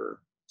hear.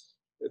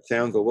 It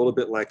sounds a little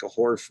bit like a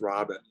horse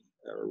robin,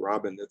 or a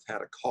robin that's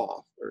had a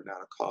cough, or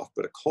not a cough,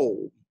 but a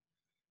cold.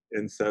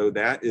 And so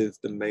that is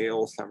the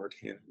male summer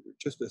tanager,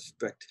 just a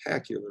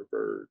spectacular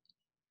bird.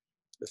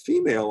 The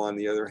female, on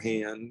the other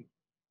hand,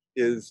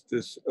 is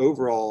this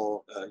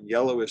overall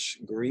yellowish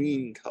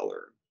green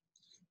color.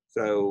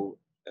 So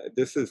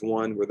this is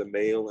one where the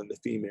male and the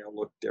female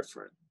look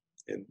different.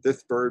 And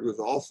this bird was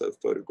also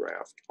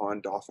photographed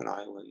on Dauphin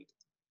Island.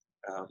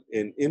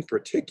 And in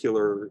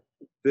particular,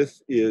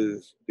 this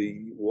is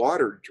the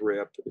water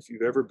drip. If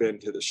you've ever been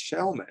to the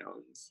shell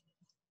mounds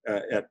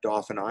at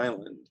Dauphin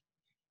Island,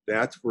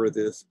 that's where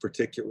this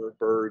particular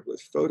bird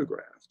was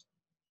photographed.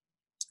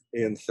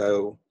 And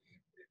so,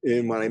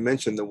 and when I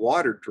mentioned the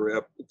water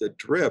drip, the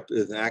drip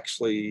is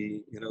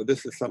actually, you know,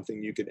 this is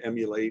something you can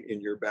emulate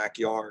in your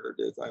backyard,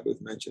 as I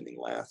was mentioning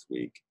last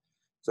week.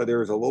 So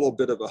there is a little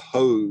bit of a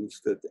hose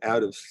that's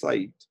out of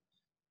sight,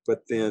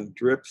 but then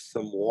drips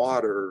some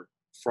water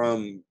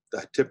from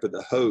the tip of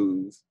the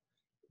hose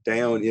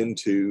down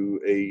into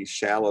a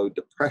shallow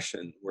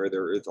depression where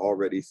there is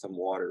already some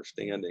water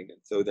standing. And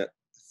so that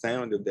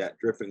sound of that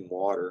dripping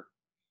water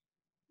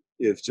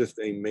is just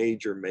a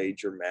major,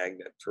 major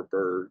magnet for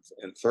birds.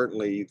 And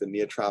certainly the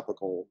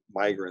neotropical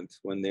migrants,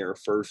 when they're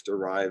first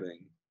arriving,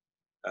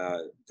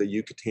 the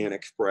Yucatan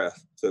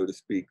Express, so to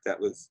speak, that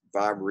was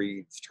Bob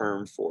Reed's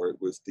term for it,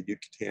 was the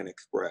Yucatan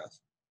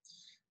Express.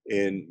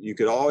 And you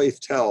could always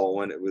tell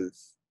when it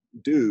was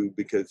due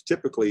because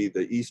typically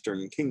the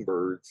eastern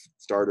kingbirds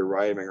start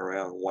arriving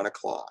around 1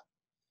 o'clock.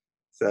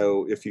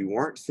 So if you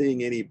weren't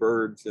seeing any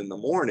birds in the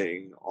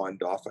morning on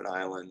Dauphin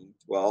Island,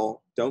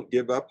 well, don't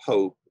give up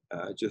hope.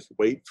 Just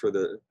wait for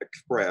the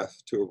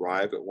express to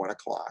arrive at 1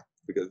 o'clock,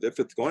 because if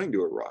it's going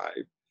to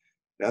arrive,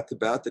 that's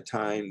about the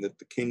time that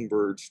the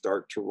kingbirds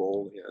start to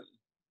roll in.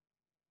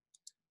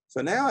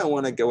 So now I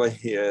want to go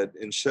ahead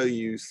and show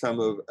you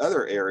some of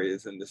other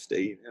areas in the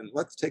state, and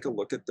let's take a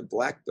look at the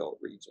Black Belt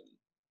region.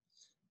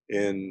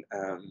 And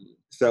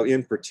so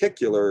in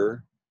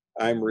particular,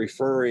 I'm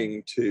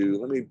referring to,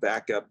 let me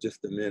back up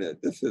just a minute.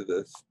 This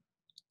is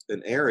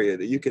an area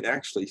that you can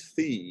actually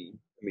see.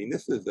 I mean,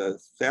 this is a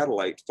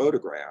satellite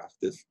photograph,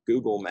 this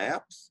Google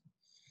Maps,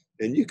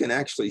 and you can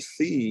actually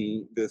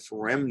see this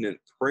remnant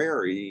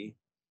prairie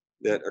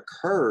that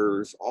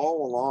occurs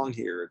all along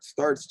here. It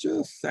starts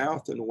just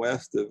south and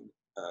west of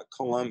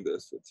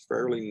Columbus. It's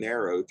fairly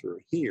narrow through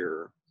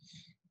here.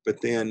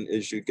 But then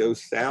as you go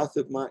south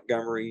of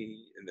Montgomery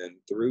and then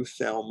through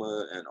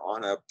Selma and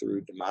on up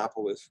through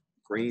Demopolis,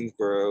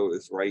 Greensboro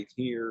is right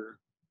here.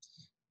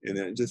 And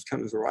then it just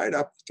comes right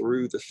up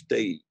through the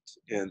state.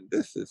 And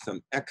this is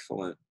some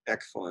excellent,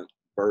 excellent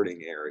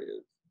birding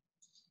areas.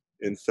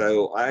 And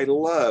so I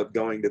love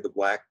going to the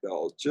Black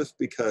Belt just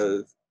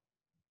because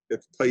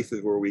it's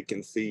places where we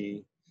can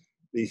see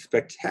these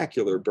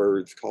spectacular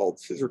birds called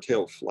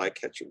scissor-tailed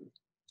flycatchers.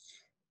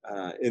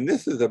 And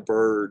this is a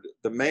bird,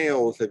 the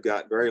males have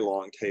got very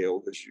long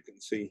tails, as you can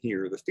see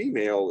here. The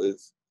female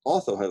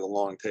also has a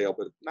long tail,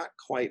 but not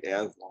quite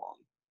as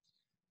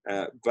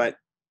long. But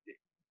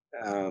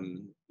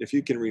if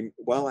you can,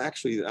 well,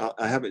 actually,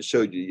 I haven't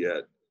showed you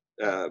yet,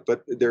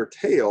 but their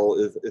tail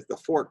is the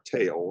forked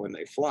tail. When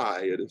they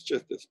fly, it is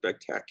just a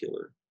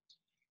spectacular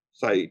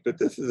sight. But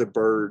this is a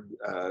bird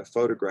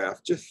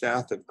photographed just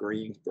south of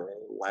Greensboro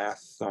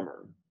last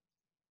summer.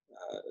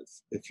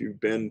 If you've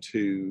been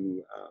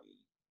to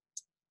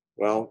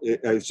Well,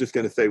 I was just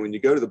going to say, when you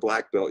go to the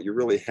black belt, you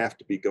really have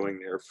to be going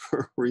there for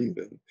a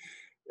reason.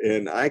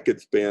 And I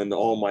could spend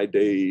all my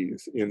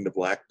days in the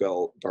black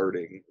belt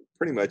birding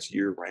pretty much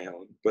year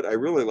round, but I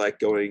really like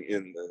going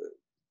in the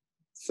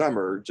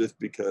summer just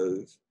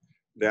because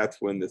that's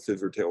when the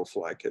scissortail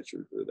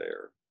flycatchers are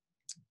there.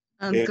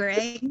 And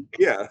Greg,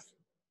 yeah,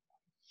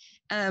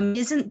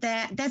 isn't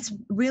that's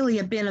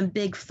really been a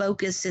big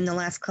focus in the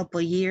last couple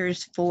of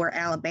years for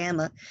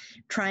Alabama,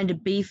 trying to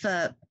beef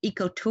up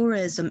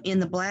ecotourism in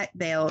the black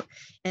belt,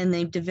 and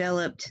they've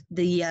developed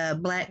the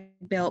black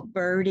belt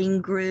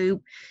birding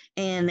group,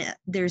 and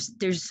there's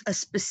a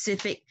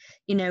specific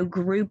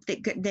group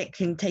that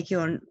can take you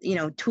on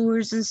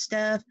tours and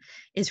stuff.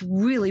 It's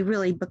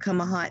really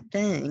become a hot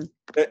thing.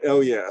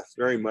 Oh yes,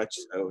 very much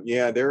so.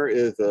 Yeah, there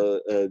is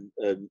a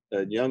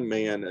young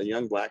man, a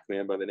young black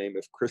man by the name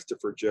of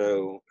Christopher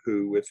Joe,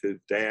 who with his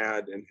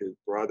dad and his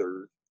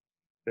brother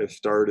has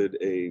started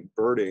a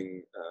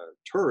birding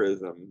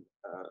tourism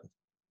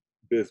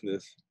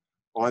business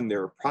on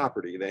their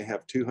property. They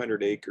have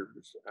 200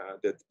 acres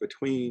that's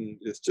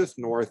it's just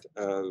north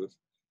of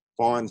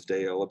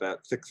Fawnsdale,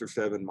 about 6 or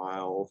 7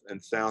 miles,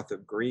 and south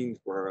of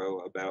Greensboro,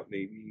 about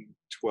maybe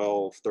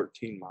 12,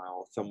 13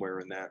 miles, somewhere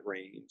in that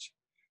range.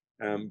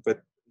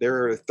 But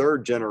they're a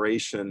third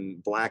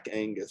generation Black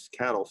Angus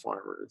cattle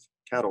farmers,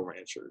 cattle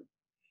ranchers,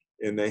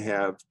 and they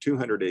have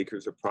 200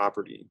 acres of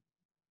property.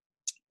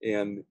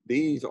 And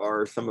these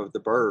are some of the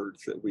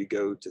birds that we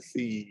go to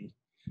see.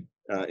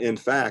 In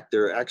fact,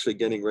 they're actually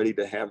getting ready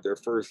to have their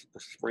first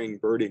spring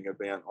birding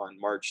event on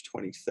March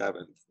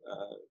 27th.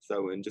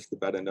 So in just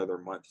about another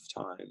month's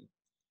time.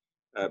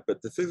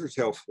 But the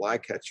scissortail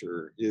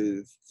flycatcher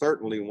is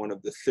certainly one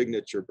of the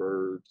signature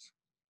birds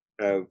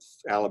of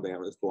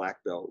Alabama's black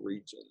belt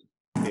region.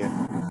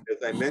 And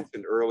as I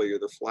mentioned earlier,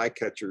 the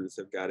flycatchers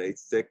have got a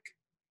thick,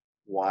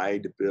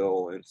 wide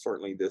bill, and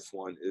certainly this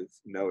one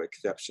is no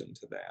exception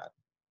to that.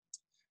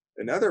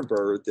 Another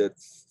bird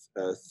that's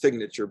a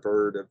signature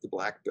bird of the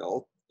black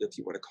belt, if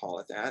you want to call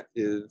it that,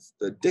 is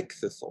the dick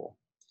thistle.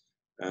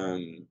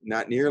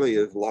 Not nearly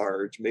as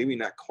large, maybe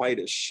not quite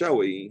as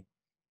showy,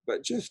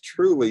 but just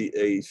truly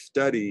a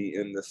study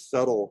in the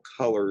subtle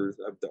colors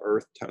of the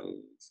earth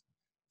tones.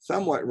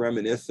 Somewhat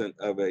reminiscent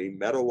of a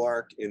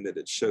meadowlark in that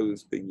it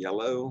shows the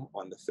yellow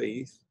on the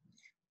face,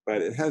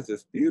 but it has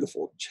this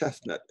beautiful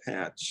chestnut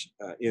patch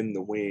in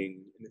the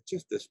wing, and it's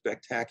just a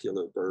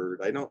spectacular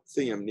bird. I don't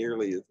see them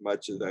nearly as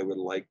much as I would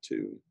like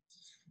to,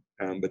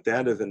 but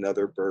that is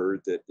another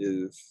bird that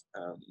is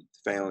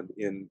found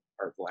in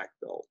our black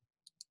belt.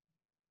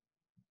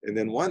 And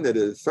then one that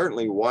is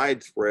certainly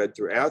widespread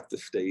throughout the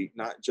state,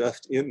 not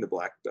just in the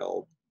black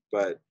belt,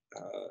 but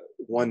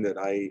one that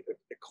I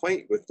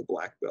acquaint with the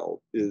black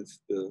belt is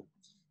the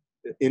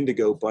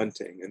indigo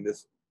bunting. And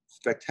this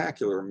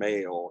spectacular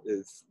male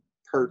is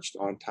perched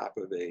on top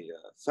of a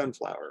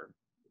sunflower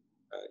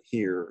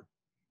here.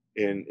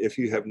 And if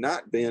you have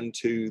not been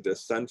to the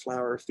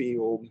sunflower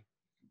field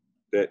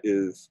that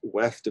is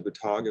west of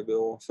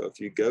Otagoville, so if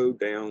you go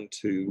down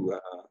to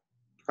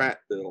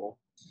Prattville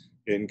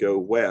and go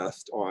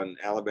west on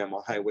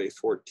Alabama Highway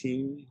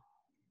 14,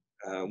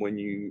 when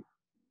you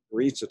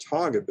reach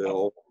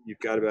Otagoville, you've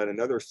got about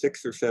another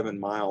 6 or 7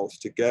 miles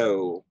to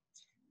go,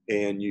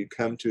 and you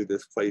come to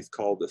this place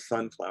called the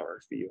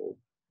Sunflower Field.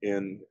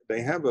 And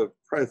they have a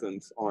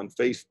presence on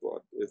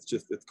Facebook.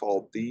 It's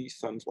called the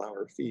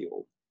Sunflower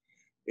Field.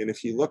 And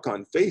if you look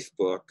on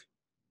Facebook,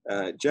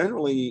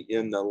 generally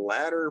in the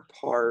latter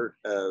part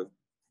of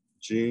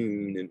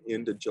June and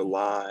into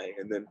July,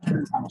 and then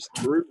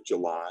through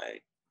July,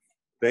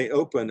 they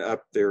open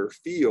up their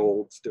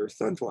fields, their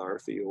sunflower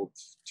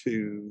fields,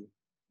 to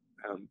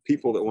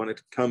people that want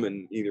to come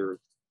and either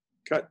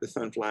cut the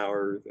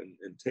sunflowers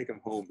and take them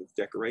home as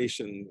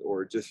decorations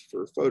or just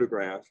for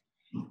photographs.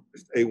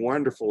 A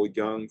wonderful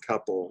young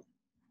couple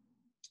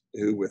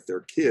who, with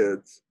their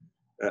kids,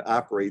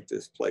 operate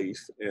this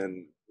place.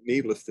 And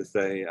needless to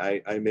say,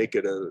 I make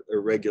it a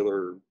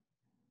regular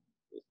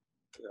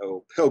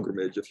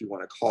pilgrimage, if you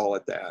want to call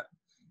it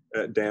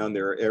that, down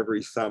there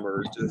every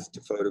summer just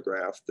to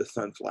photograph the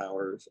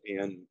sunflowers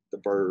and the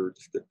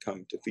birds that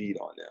come to feed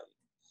on them.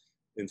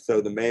 And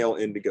so the male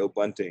indigo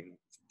bunting,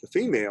 the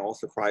female,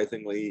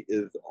 surprisingly,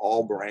 is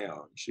all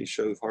brown. She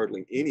shows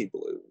hardly any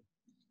blue.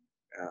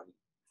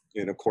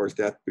 And of course,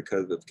 that's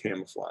because of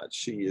camouflage.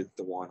 She is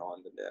the one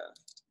on the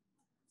nest.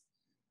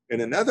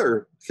 And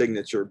another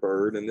signature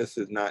bird, and this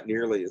is not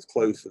nearly as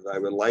close as I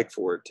would like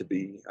for it to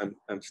be.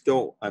 I'm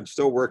still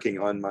working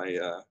on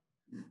my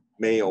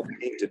male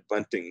painted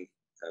bunting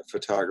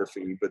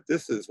photography, but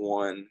this is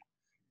one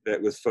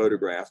that was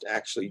photographed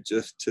actually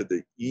just to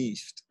the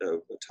east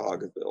of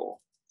Otagoville,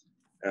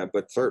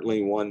 but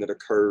certainly one that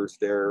occurs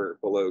there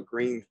below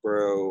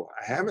Greensboro.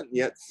 I haven't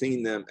yet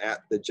seen them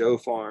at the Joe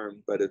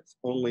Farm, but it's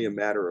only a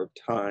matter of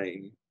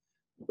time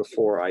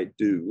before I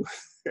do.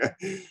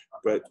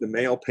 But the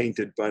male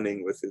painted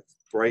bunting with its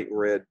bright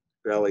red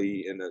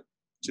belly and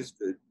just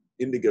an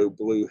indigo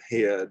blue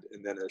head,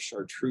 and then a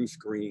chartreuse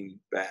green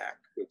back,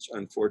 which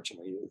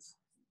unfortunately is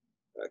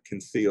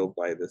concealed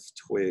by this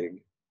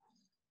twig.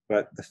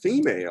 but the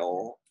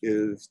female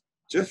is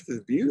just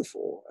as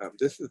beautiful.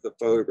 This is a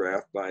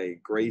photograph by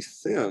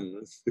Grace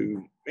Sims,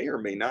 who may or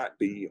may not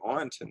be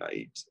on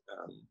tonight,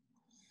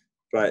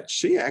 but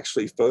she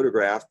actually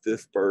photographed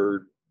this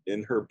bird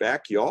in her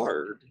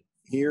backyard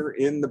here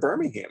in the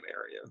Birmingham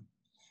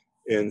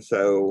area. And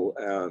so,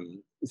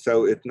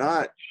 so it's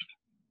not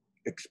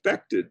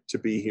expected to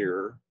be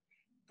here,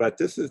 but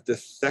this is the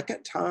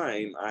second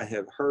time I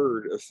have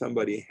heard of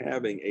somebody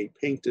having a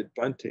painted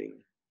bunting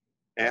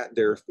at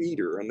their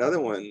feeder. Another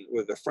one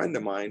was a friend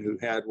of mine who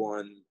had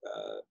one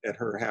at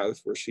her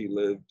house where she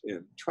lived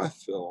in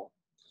Trussville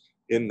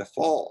in the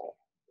fall.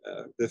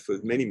 This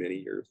was many, many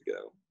years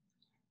ago.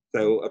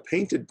 So a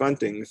painted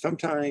bunting,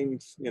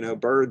 sometimes, you know,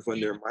 birds,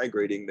 when they're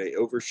migrating, they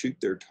overshoot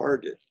their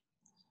target.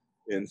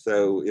 And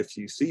so if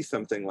you see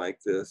something like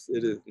this,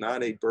 it is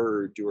not a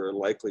bird you are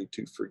likely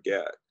to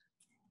forget.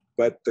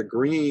 But the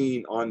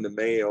green on the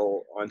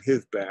male on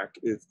his back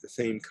is the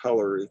same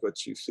color as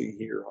what you see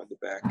here on the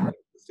back of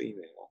the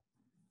female.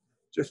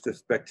 Just a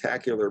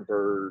spectacular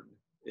bird.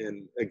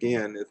 And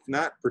again, it's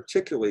not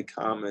particularly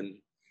common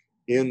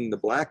in the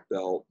black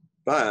belt,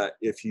 but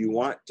if you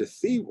want to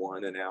see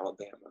one in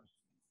Alabama,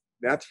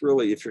 that's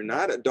really, if you're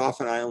not at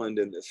Dauphin Island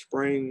in the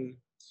spring,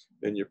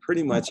 then you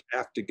pretty much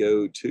have to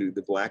go to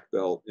the black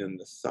belt in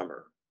the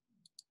summer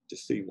to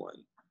see one.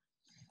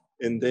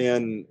 And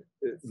then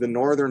the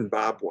northern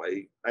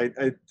bobwhite,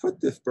 I put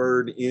this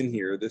bird in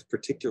here, this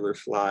particular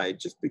slide,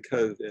 just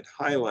because it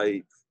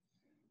highlights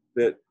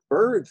that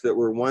birds that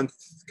were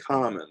once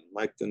common,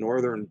 like the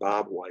northern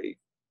bobwhite,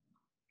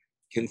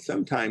 can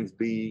sometimes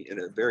be in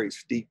a very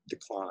steep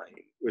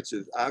decline, which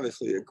is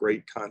obviously a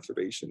great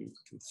conservation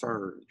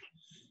concern.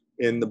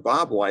 And the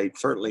bobwhite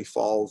certainly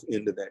falls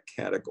into that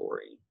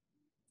category.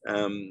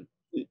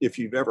 If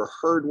you've ever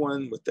heard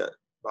one with that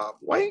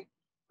bobwhite,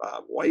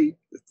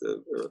 it's a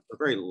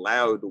very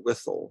loud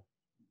whistle.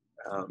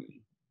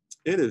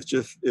 It is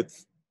just,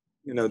 it's,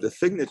 you know, the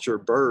signature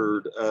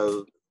bird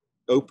of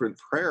open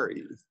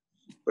prairies.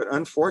 But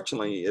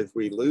unfortunately, as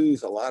we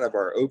lose a lot of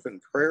our open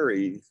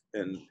prairies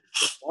and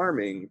the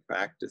farming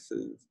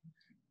practices,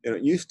 you know,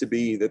 it used to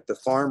be that the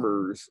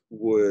farmers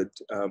would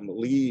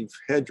leave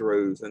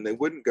hedgerows and they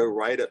wouldn't go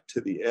right up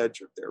to the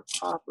edge of their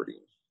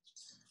property.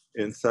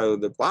 And so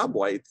the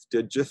bobwhites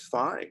did just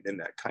fine in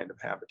that kind of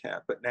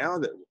habitat. But now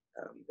that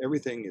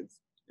everything is,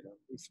 you know,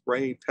 we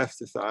spray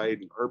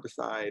pesticide and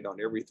herbicide on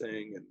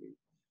everything and we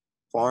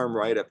farm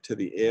right up to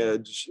the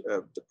edge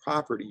of the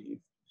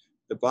property,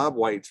 the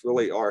bobwhites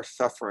really are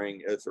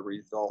suffering as a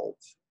result.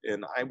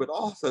 And I would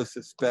also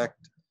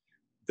suspect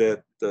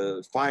that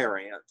the fire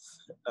ants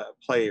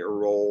play a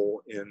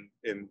role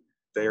in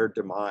their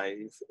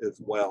demise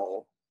as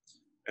well.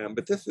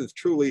 But this is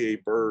truly a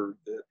bird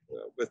that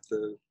with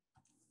the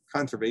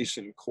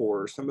Conservation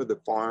Corps, some of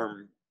the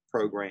farm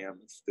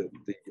programs that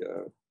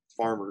the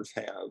farmers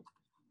have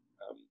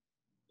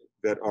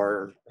that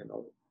are, you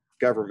know,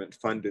 government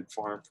funded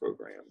farm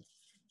programs.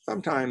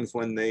 Sometimes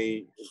when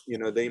they, you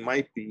know, they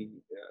might be,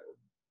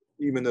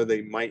 even though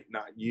they might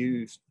not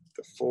use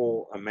the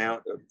full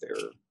amount of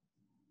their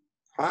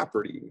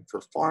property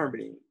for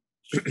farming,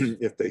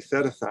 if they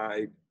set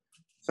aside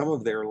some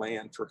of their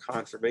land for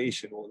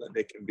conservation, well, then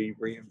they can be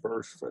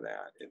reimbursed for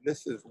that. And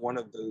this is one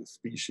of those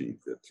species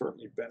that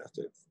certainly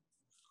benefits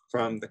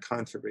from the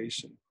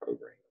conservation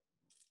program.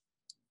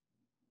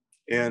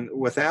 And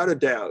without a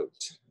doubt,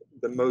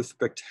 the most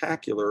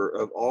spectacular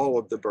of all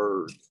of the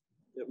birds,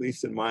 at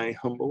least in my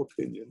humble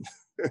opinion,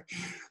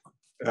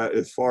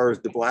 as far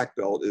as the black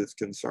belt is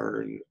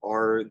concerned,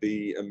 are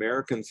the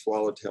American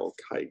swallowtail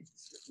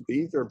kites.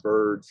 These are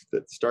birds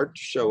that start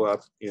to show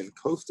up in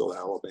coastal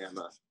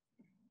Alabama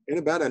in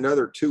about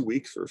another 2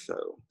 weeks or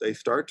so. They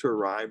start to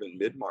arrive in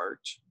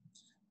mid-March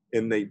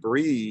and they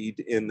breed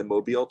in the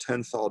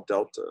Mobile-Tensas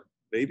Delta,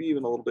 maybe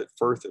even a little bit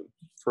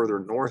further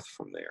north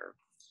from there.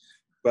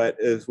 But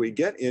as we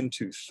get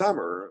into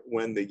summer,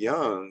 when the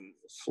young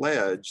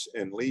fledge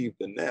and leave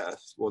the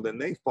nest, well, then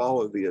they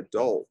follow the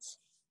adults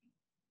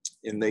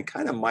and they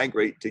kind of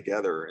migrate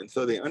together. And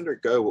so they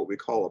undergo what we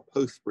call a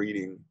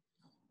post-breeding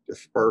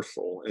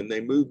dispersal, and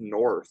they move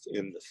north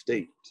in the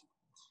state.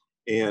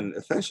 And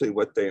essentially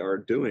what they are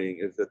doing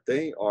is that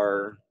they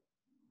are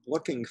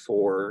looking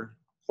for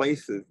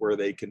places where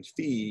they can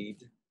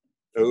feed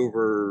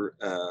over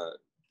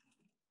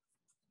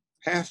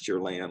pasture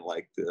land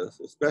like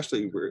this,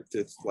 especially where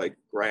it's like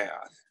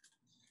grass.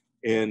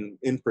 And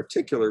in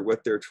particular,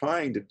 what they're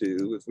trying to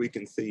do, as we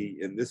can see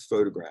in this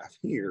photograph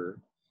here,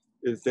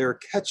 is they're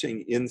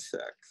catching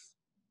insects.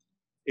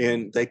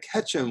 And they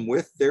catch them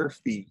with their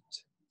feet.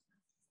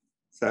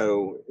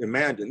 So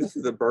imagine, this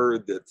is a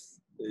bird that's,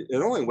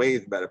 it only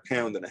weighs about 1.5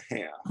 pounds,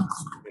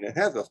 and it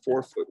has a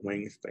 4-foot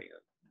wingspan.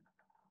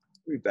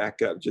 Let me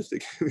back up just to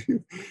give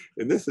you,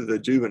 and this is a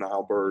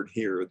juvenile bird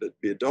here that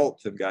the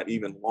adults have got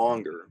even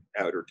longer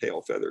outer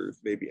tail feathers,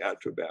 maybe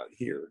out to about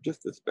here.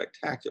 Just a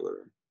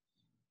spectacular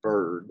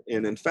bird.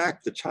 And in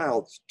fact, the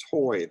child's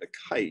toy, the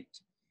kite,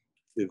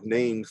 is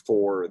named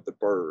for the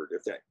bird,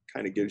 if that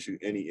kind of gives you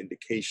any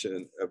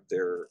indication of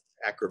their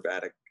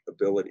acrobatic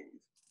abilities.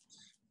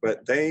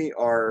 but they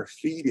are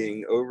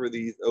feeding over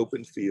these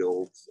open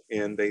fields,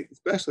 and they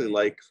especially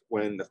like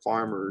when the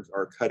farmers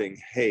are cutting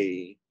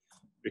hay,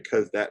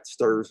 because that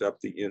stirs up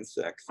the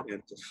insects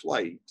into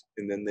flight,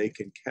 and then they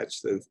can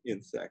catch those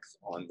insects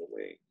on the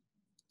wing.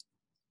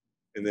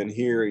 And then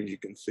here you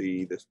can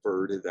see this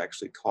bird has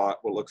actually caught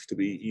what looks to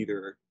be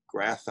either a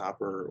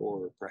grasshopper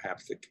or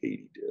perhaps a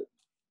katydid.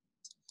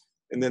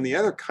 And then the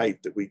other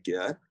kite that we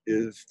get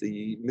is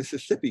the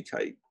Mississippi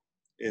kite.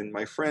 And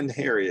my friend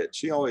Harriet,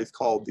 she always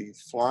called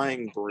these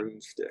flying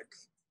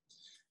broomsticks.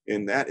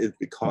 And that is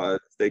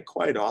because they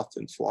quite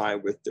often fly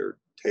with their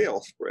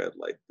tail spread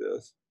like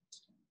this.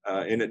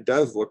 And it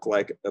does look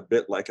like a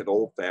bit like an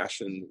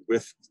old-fashioned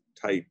whisk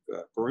type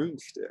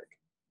broomstick.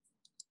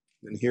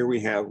 And here we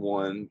have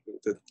one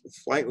with a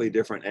slightly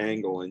different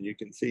angle, and you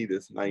can see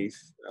this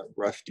nice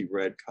rusty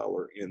red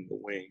color in the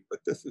wing.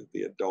 But this is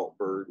the adult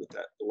bird with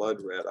that blood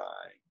red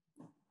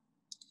eye.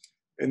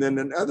 And then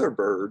another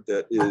bird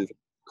that is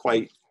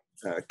quite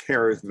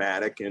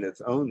charismatic in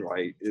its own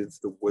right is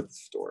the wood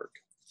stork.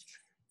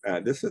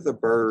 This is a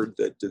bird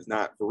that does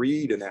not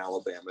breed in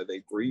Alabama.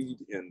 They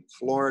breed in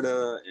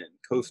Florida and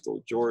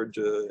coastal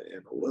Georgia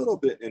and a little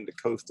bit into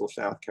coastal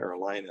South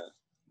Carolina.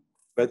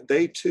 But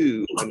they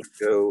too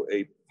undergo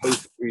a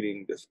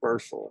post-breeding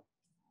dispersal,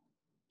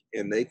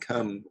 and they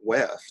come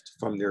west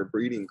from their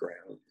breeding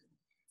grounds.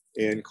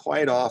 And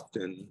quite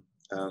often,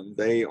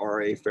 they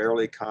are a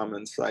fairly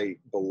common sight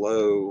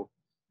below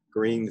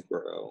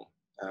Greensboro,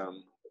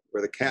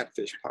 where the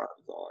catfish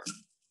ponds are.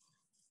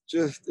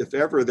 Just if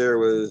ever there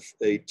was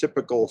a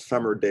typical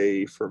summer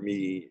day for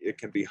me, it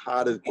can be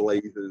hot as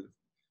blazes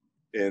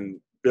and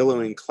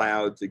billowing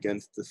clouds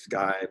against the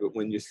sky. But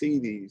when you see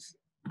these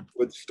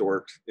wood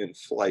storks in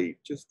flight,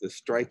 just the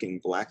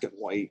striking black and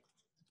white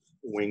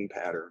wing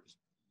patterns,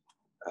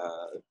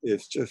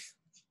 is just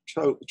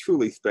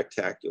truly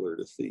spectacular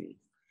to see.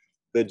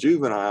 The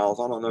juveniles,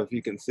 I don't know if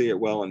you can see it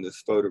well in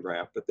this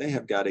photograph, but they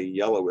have got a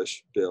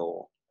yellowish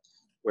bill,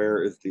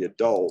 whereas the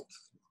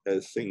adults,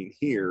 as seen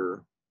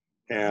here,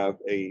 have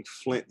a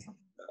flint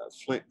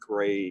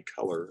gray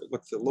color. It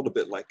looks a little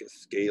bit like a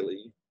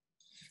scaly.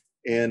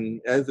 And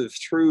as is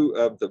true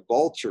of the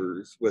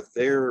vultures with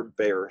their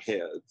bare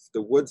heads,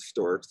 the wood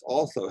storks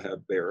also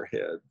have bare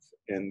heads,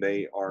 and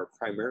they are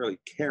primarily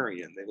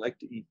carrion. They like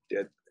to eat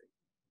dead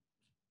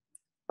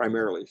things,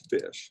 primarily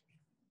fish.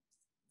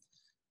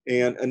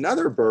 And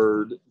another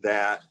bird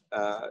that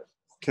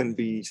can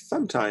be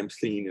sometimes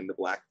seen in the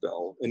black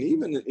belt, and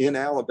even in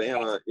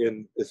Alabama,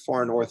 in as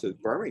far north as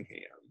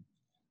Birmingham,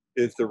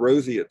 is the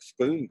roseate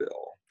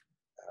spoonbill.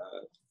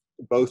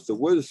 Both the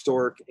wood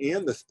stork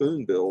and the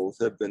spoonbills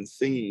have been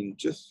seen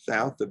just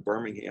south of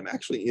Birmingham,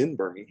 actually in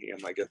Birmingham,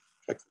 I guess,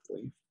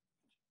 technically.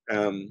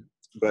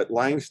 But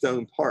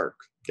Limestone Park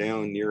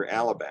down near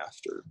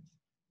Alabaster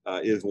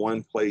is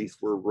one place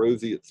where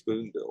roseate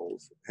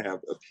spoonbills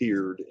have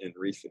appeared in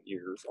recent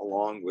years,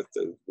 along with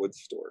the wood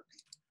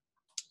storks.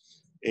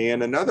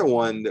 And another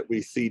one that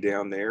we see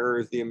down there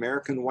is the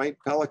American white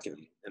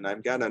pelican. And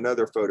I've got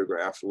another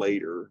photograph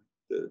later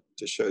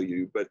to show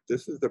you, but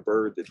this is a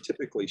bird that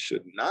typically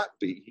should not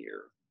be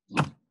here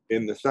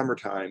in the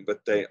summertime,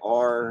 but they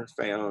are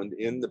found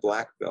in the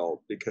black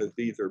belt because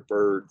these are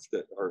birds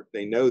that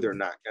they know they're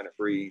not going to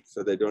breed,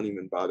 so they don't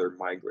even bother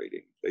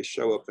migrating. They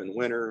show up in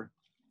winter,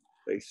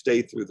 they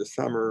stay through the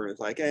summer, and it's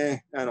like, I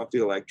don't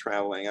feel like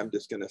traveling, I'm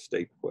just going to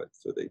stay put,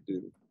 so they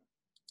do.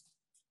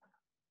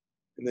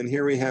 And then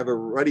here we have a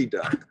ruddy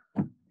duck,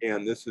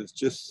 and this is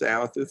just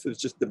south, this is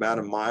just about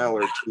a mile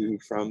or two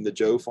from the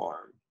Joe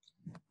farm.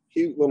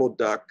 Cute little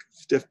duck,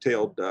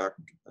 stiff-tailed duck.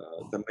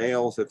 The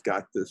males have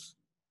got this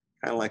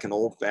kind of like an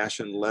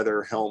old-fashioned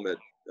leather helmet,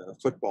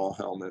 football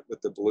helmet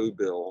with the blue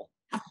bill,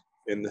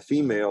 and the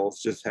females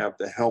just have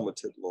the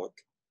helmeted look.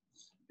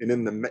 And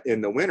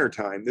in the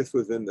wintertime, this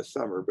was in the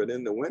summer, but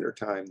in the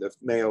wintertime, the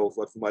males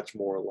look much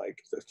more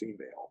like the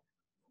female.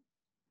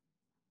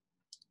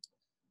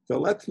 So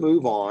let's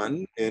move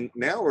on, and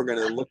now we're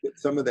going to look at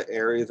some of the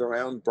areas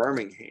around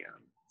Birmingham.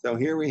 So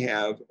here we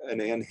have an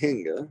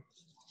anhinga,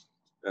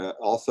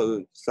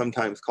 also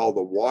sometimes called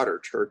the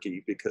water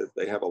turkey because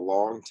they have a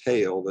long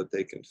tail that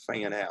they can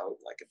fan out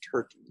like a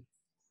turkey.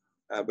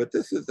 But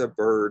this is a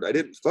bird, I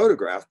didn't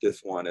photograph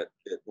this one at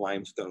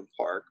Limestone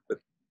Park, but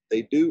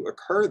they do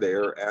occur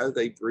there as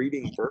a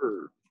breeding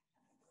bird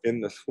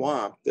in the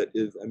swamp that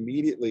is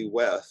immediately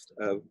west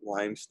of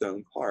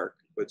Limestone Park,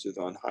 which is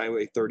on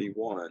Highway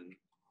 31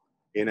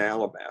 in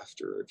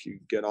Alabaster. If you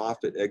get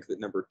off at exit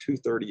number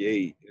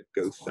 238, it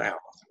goes south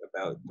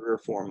about 3 or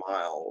 4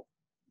 miles.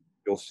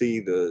 You'll see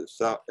the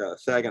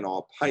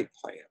Saginaw pipe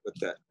plant with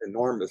that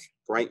enormous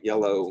bright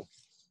yellow,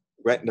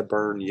 retina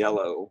burn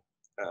yellow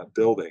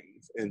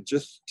buildings. And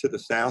just to the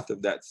south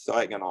of that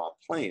Saginaw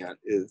plant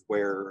is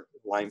where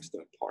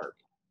Limestone Park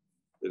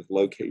is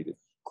located.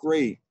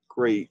 Great,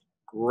 great,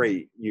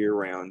 great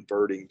year-round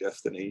birding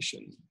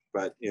destination.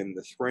 But in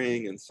the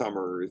spring and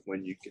summer is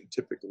when you can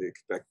typically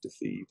expect to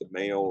see the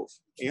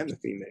males and the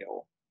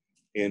female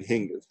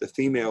anhingas. The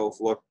females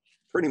look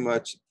pretty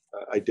much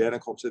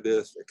identical to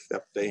this,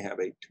 except they have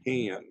a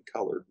tan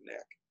colored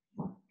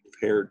neck.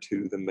 compared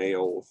to the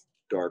male's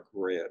dark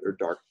red or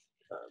dark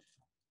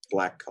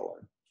black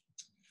color.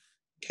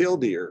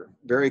 Killdeer,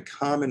 very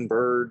common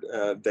bird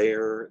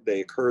there.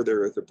 They occur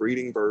there as a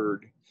breeding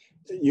bird.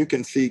 You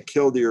can see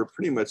killdeer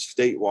pretty much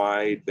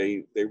statewide.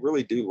 They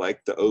really do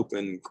like the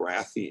open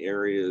grassy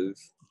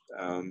areas.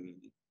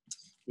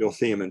 You'll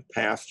see them in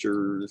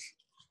pastures,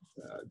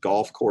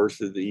 golf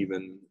courses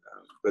even,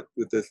 but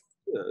with this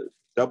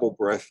double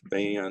breast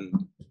band,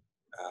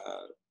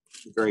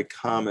 very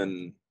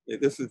common.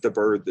 This is the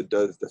bird that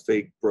does the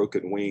fake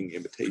broken wing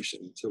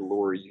imitation to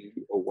lure you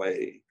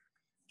away.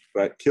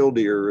 But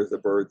killdeer is a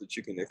bird that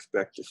you can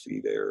expect to see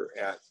there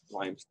at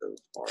Limestone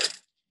Park.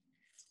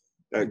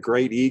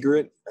 Great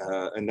egret,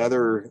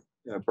 another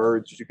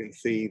bird that you can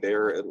see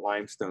there at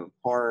Limestone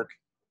Park.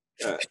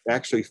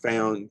 Actually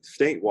found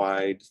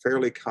statewide,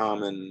 fairly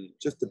common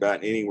just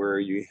about anywhere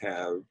you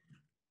have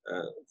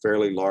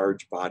fairly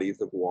large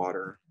bodies of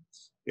water.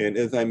 And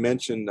as I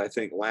mentioned, I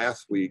think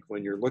last week,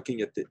 when you're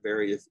looking at the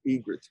various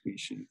egret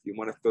species, you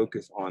want to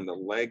focus on the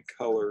leg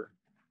color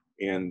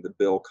and the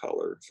bill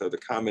color. So the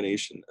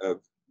combination of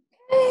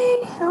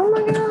oh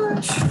my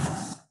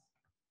gosh,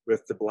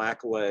 with the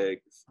black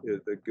legs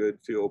is a good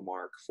field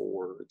mark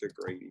for the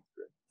great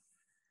egret.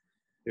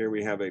 Here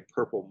we have a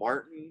purple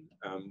martin.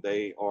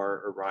 They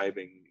are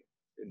arriving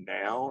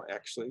now,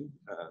 actually.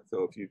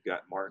 So if you've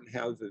got martin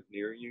houses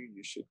near you,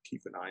 you should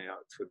keep an eye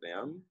out for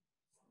them.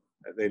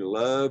 They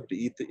love to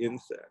eat the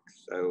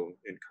insects. So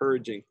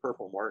encouraging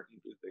purple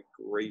martins is a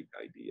great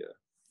idea.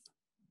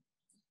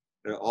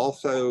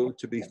 Also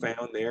to be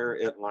found there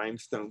at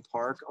Limestone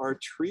Park are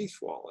tree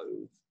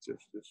swallows.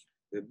 Just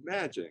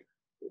imagine,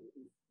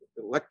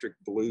 electric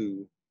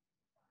blue,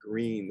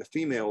 green. The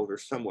females are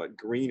somewhat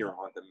greener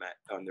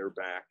on their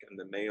back, and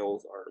the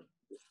males are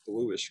this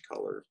bluish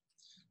color.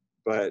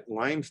 But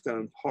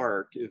Limestone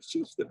Park is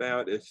just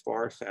about as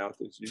far south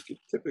as you could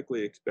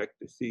typically expect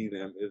to see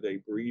them as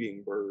a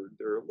breeding bird.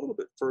 They're a little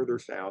bit further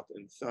south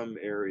in some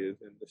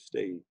areas in the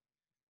state,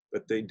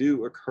 but they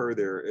do occur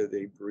there as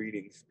a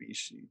breeding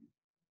species.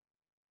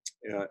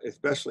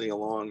 Especially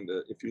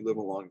if you live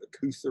along the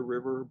Coosa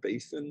River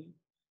Basin,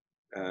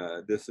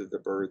 this is a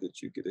bird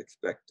that you could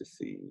expect to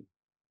see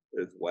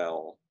as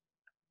well.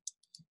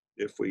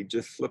 If we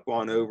just flip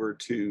on over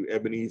to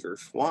Ebenezer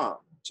Swamp,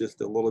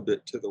 just a little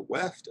bit to the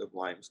west of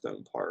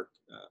Limestone Park,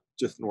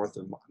 just north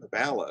of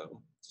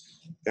Montevallo,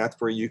 that's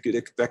where you could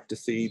expect to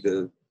see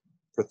the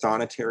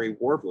prothonotary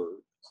warbler.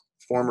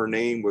 Former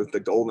name was the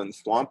golden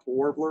swamp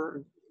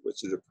warbler,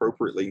 which is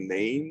appropriately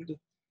named.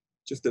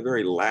 Just a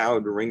very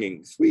loud,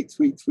 ringing, sweet,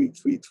 sweet, sweet,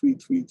 sweet,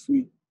 sweet, sweet,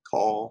 sweet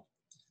call.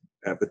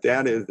 But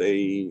that is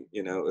a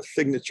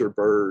signature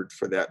bird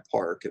for that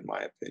park, in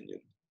my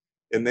opinion.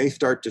 And they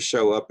start to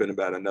show up in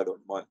about another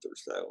month or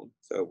so.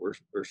 So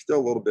we're still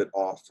a little bit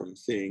off from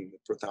seeing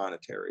the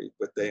prothonotary,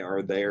 but they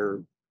are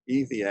there,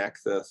 easy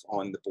access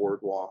on the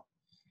boardwalk.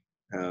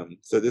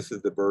 So this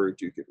is the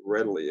bird you could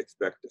readily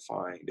expect to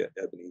find at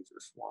Ebenezer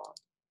Swamp,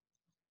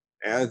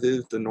 as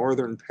is the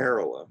northern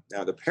parula.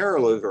 Now the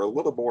parulas are a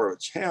little more of a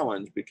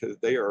challenge because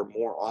they are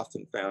more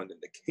often found in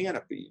the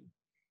canopy.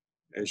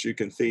 As you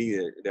can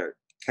see, they're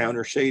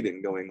counter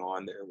shading going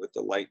on there with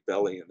the light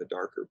belly and the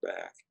darker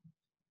back.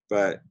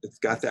 But it's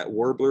got that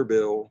warbler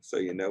bill, so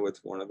you know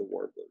it's one of the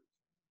warblers.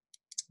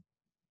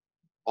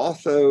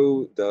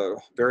 Also, the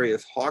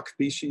various hawk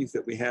species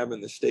that we have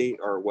in the state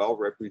are well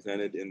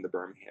represented in the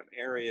Birmingham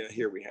area.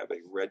 Here we have a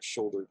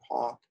red-shouldered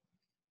hawk.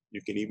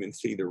 You can even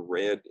see the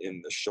red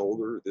in the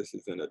shoulder. This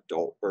is an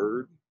adult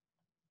bird.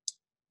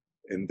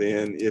 And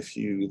then if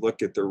you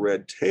look at the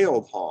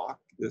red-tailed hawk,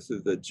 this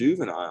is a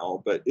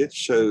juvenile, but it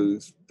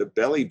shows the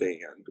belly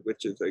band,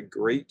 which is a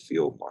great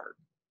field mark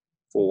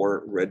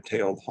for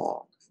red-tailed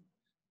hawks.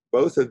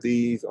 Both of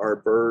these are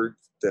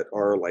birds that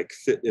are like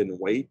sit and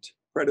wait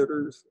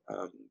predators.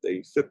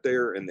 They sit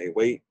there and they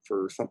wait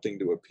for something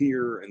to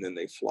appear, and then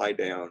they fly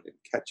down and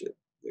catch it.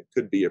 It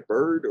could be a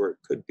bird, or it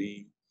could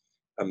be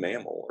a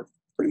mammal, or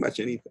pretty much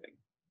anything.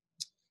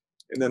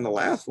 And then the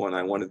last one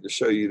I wanted to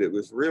show you that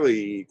was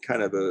really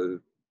kind of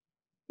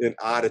an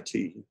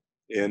oddity,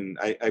 and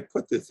I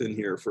put this in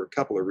here for a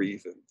couple of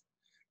reasons.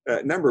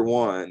 Number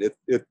one,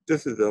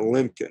 this is a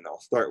limpkin. I'll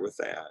start with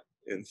that.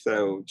 And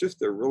so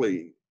just a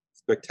really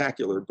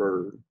spectacular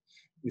bird.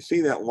 You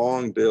see that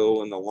long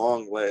bill and the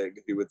long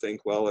leg, you would think,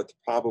 well, it's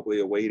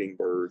probably a wading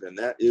bird, and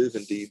that is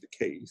indeed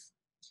the case.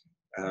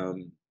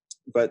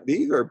 But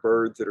these are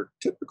birds that are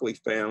typically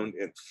found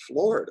in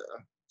Florida,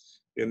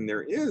 and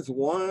there is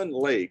one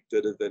lake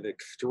that is in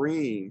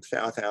extreme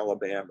South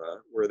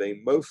Alabama where they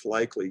most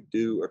likely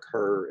do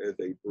occur as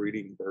a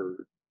breeding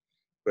bird.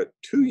 But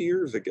 2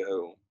 years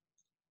ago,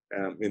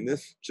 and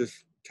this just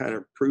kind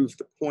of proves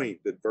the point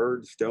that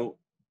birds don't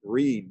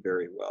read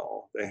very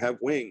well. They have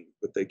wings,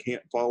 but they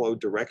can't follow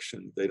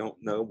directions. They don't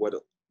know what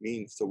it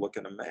means to look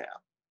at a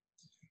map.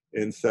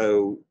 And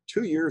so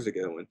 2 years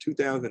ago, in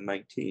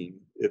 2019,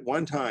 at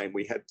one time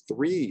we had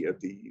 3 of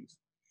these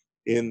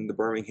in the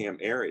Birmingham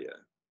area.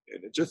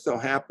 And it just so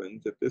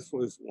happened that this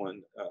was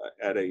one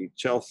at a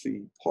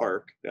Chelsea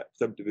Park, that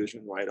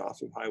subdivision right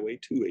off of Highway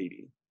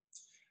 280.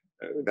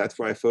 That's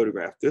why I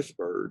photographed this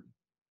bird.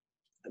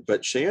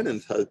 But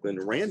Shannon's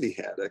husband, Randy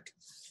Haddock,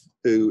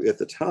 who at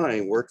the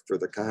time worked for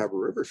the Cahaba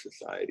River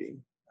Society,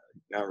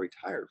 now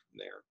retired from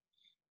there,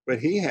 but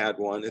he had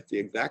one at the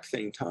exact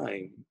same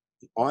time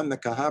on the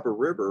Cahaba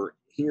River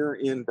here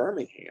in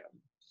Birmingham.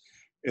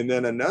 And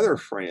then another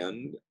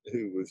friend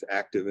who was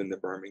active in the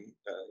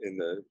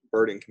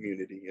birding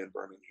community in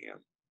Birmingham,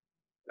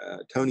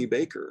 Tony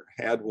Baker,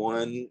 had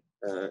one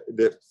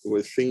that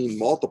was seen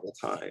multiple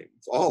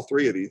times. All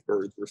three of these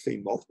birds were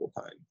seen multiple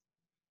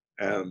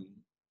times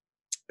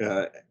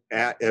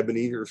at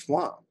Ebenezer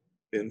Swamp.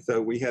 And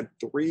so we had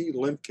 3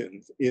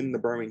 limpkins in the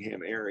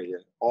Birmingham area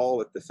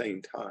all at the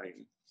same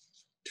time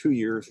 2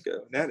 years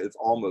ago. And that is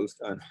almost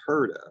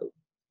unheard of.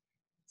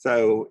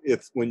 So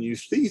it's when you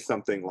see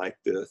something like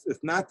this,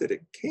 it's not that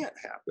it can't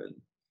happen.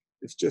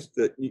 It's just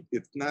that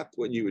it's not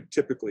what you would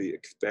typically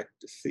expect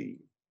to see.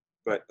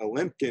 But a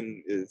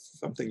limpkin is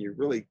something you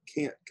really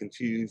can't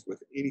confuse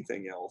with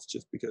anything else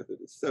just because it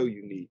is so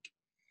unique.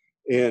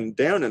 And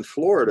down in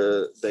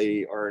Florida,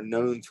 they are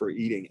known for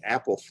eating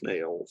apple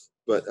snails.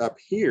 But up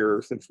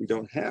here, since we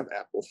don't have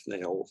apple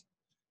snails,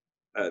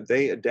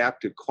 they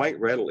adapted quite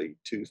readily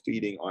to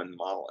feeding on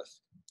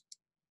mollusks.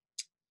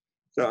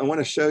 So I want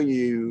to show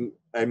you,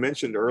 I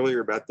mentioned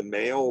earlier about the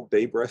male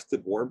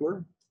bay-breasted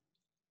warbler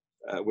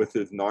with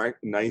his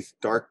nice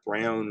dark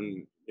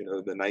brown,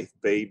 the nice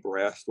bay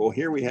breast. Well,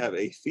 here we have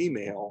a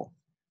female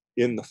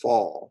in the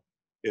fall.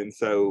 And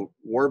so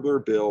warbler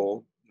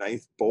bill,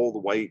 nice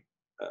bold white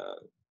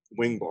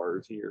wing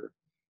bars here,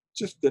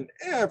 just an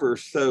ever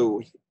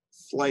so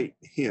slight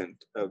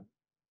hint of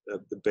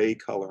the bay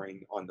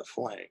coloring on the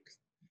flanks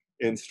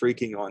and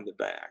streaking on the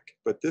back.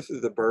 But this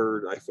is a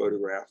bird I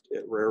photographed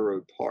at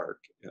Railroad Park.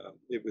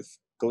 It was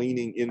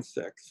gleaning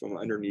insects from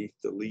underneath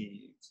the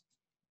leaves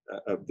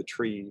of the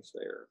trees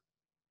there.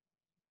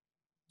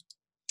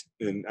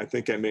 And I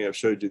think I may have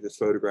showed you this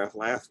photograph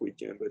last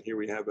weekend, but here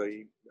we have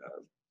a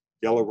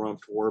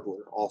yellow-rumped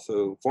warbler,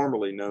 also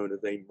formerly known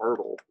as a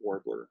myrtle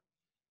warbler,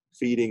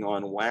 feeding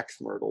on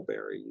wax myrtle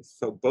berries.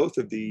 So both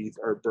of these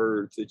are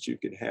birds that you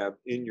can have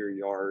in your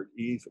yard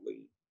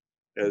easily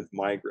as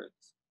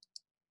migrants.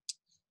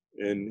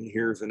 And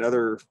here's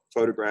another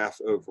photograph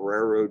of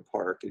Railroad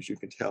Park. As you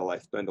can tell, I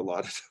spend a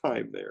lot of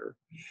time there.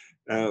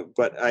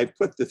 But I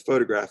put this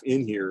photograph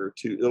in here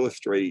to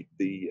illustrate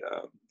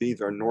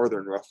these are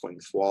northern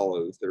rough-winged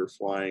swallows that are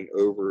flying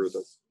over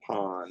the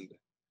pond,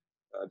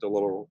 the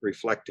little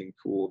reflecting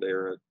pool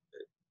there at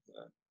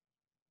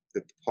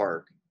the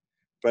park.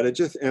 But it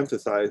just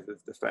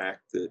emphasizes the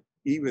fact that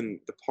even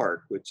the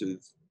park, which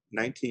is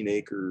 19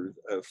 acres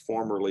of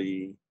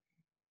formerly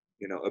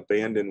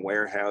abandoned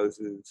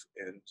warehouses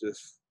and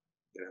just,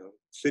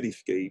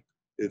 cityscape,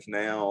 is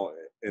now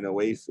an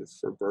oasis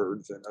for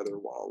birds and other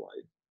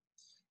wildlife.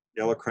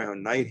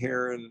 Yellow-crowned night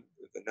heron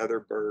is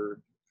another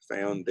bird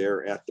found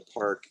there at the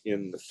park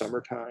in the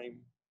summertime.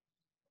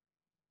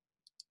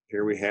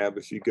 Here we have,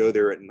 if you go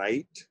there at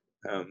night,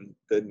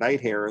 the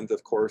night herons,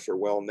 of course, are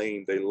well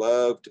named. They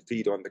love to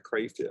feed on the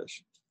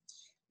crayfish.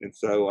 And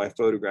so I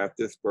photographed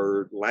this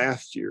bird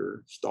last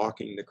year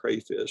stalking the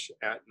crayfish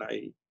at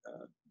night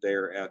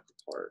there at the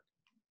park.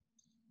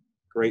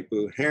 Great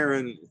blue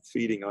heron is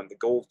feeding on the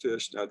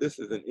goldfish. Now this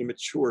is an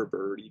immature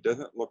bird. He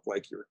doesn't look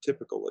like your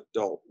typical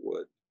adult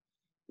would.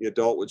 The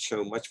adult would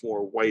show much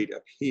more white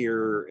up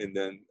here and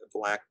then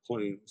black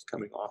plumes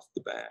coming off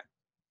the back.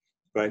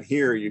 But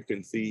here you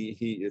can see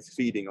he is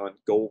feeding on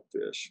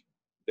goldfish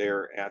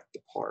there at the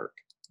park.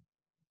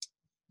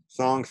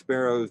 Song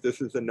sparrows,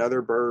 this is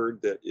another bird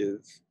that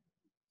is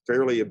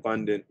fairly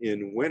abundant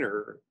in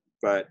winter,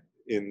 but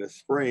in the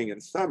spring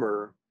and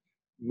summer,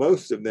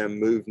 most of them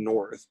move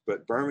north,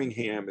 but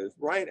Birmingham is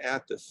right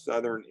at the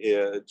southern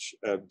edge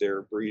of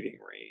their breeding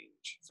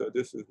range. So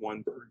this is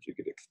one bird you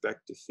could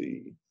expect to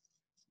see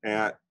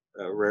at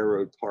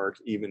Railroad Park,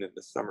 even in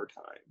the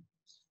summertime.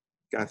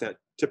 Got that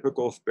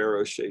typical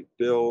sparrow-shaped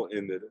bill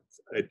in that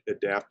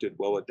it's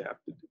well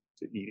adapted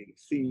to eating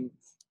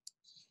seeds.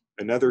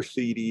 Another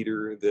seed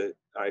eater that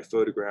I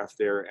photographed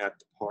there at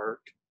the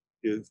park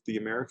is the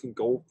American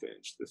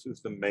goldfinch. This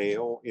is the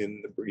male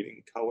in the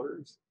breeding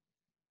colors.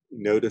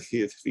 Notice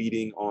he is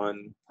feeding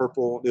on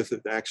purple. This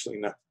is actually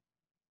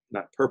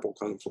not purple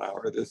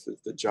coneflower. This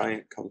is the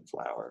giant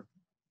coneflower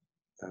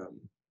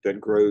that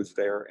grows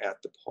there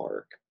at the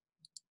park.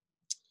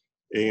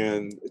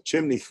 And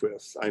chimney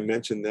swifts, I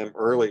mentioned them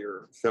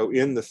earlier. So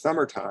in the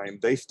summertime,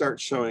 they start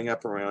showing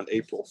up around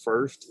April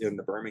 1st in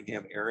the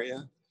Birmingham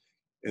area.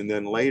 And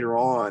then later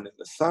on in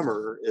the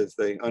summer, as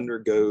they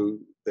undergo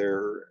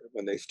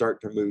when they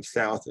start to move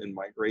south in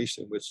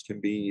migration, which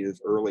can be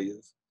as early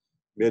as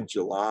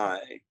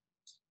mid-July,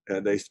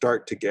 they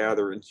start to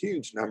gather in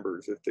huge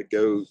numbers as they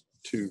go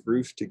to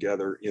roost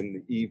together in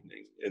the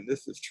evening. And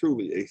this is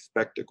truly a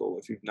spectacle.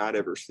 If you've not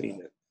ever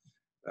seen it,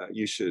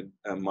 you should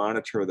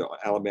monitor the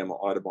Alabama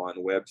Audubon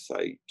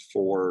website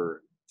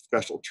for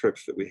special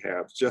trips that we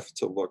have just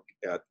to look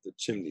at the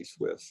chimney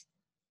swifts.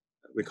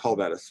 We call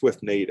that a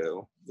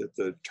swiftnado. That's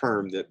a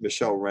term that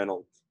Michelle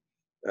Reynolds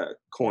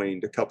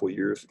coined a couple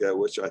years ago,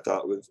 which I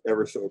thought was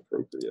ever so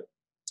appropriate.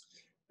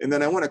 And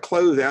then I want to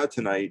close out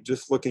tonight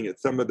just looking at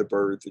some of the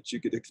birds that you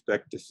could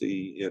expect to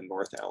see in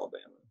North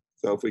Alabama.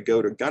 So if we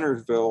go to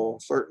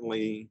Guntersville,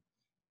 certainly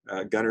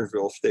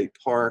Guntersville State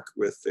Park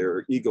with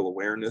their Eagle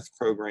Awareness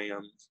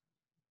programs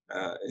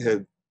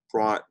have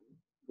brought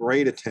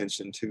great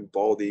attention to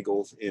bald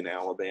eagles in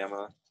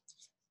Alabama.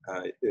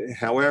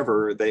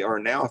 However, they are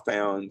now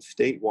found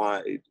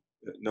statewide,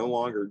 no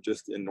longer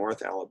just in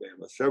North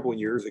Alabama. Several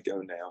years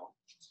ago now,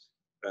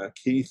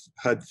 Keith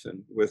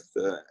Hudson with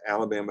the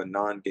Alabama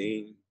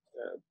Non-Game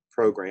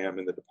program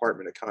in the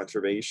Department of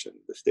Conservation,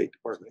 the State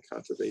Department of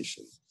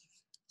Conservation,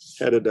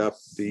 headed up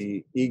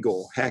the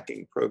eagle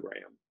hacking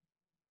program.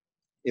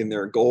 And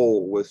their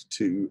goal was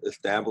to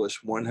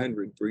establish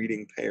 100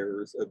 breeding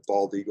pairs of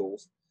bald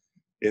eagles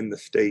in the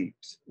state.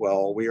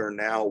 Well, we are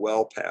now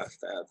well past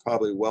that,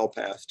 probably well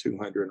past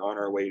 200, on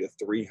our way to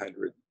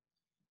 300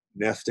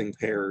 nesting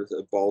pairs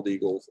of bald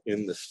eagles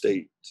in the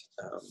state.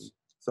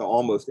 So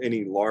almost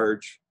any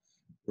large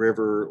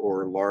river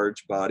or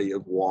large body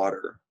of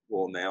water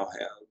will now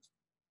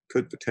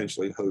could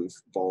potentially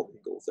host bald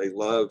eagles. They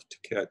love to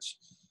catch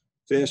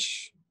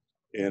fish,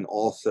 and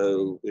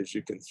also, as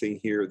you can see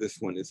here, this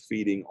one is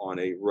feeding on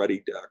a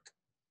ruddy duck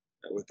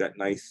with that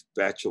nice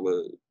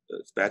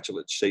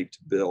spatulate-shaped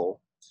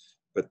bill.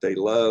 But they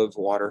love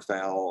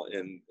waterfowl,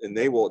 and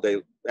they would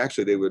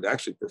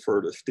actually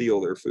prefer to steal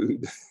their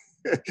food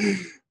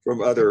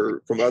from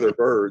other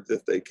birds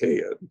if they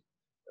can.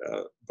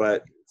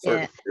 But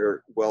certainly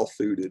they're well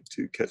suited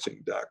to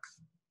catching ducks.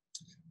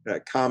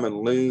 Common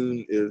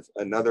loon is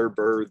another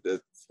bird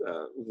that's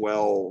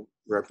well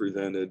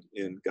represented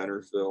in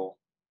Guntersville,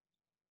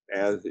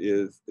 as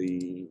is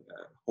the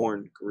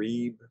horned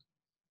grebe.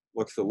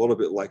 Looks a little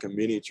bit like a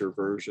miniature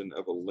version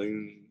of a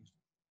loon.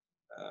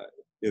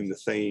 In the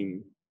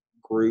same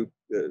group,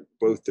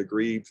 both the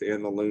grebes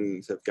and the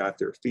loons have got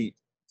their feet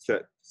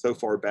set so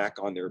far back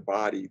on their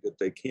body that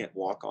they can't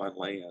walk on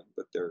land,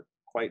 but they're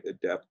quite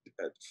adept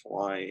at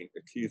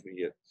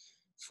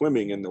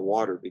swimming in the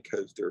water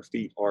because their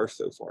feet are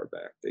so far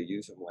back. They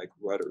use them like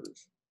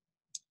rudders.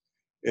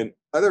 And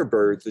other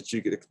birds that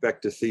you could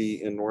expect to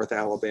see in North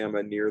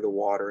Alabama near the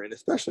water, and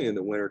especially in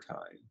the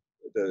wintertime,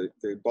 the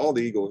bald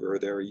eagles are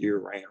there year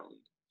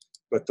round,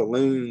 but the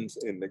loons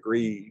and the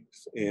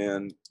grebes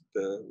and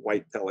the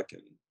white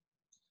pelican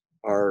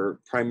are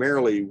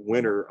primarily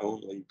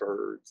winter-only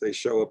birds. They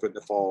show up in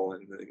the fall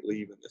and they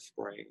leave in the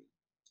spring.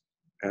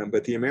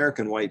 But the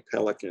American white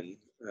pelican,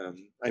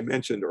 I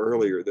mentioned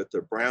earlier that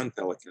the brown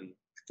pelican,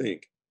 I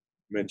think,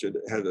 mentioned,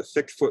 has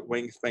a 6-foot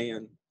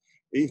wingspan.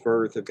 These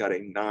birds have got a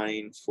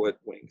 9-foot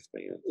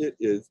wingspan. It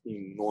is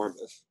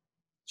enormous,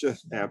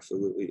 just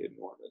absolutely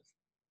enormous.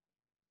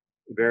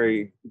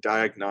 Very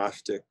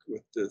diagnostic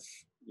with this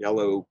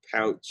yellow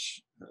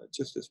pouch,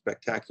 just a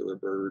spectacular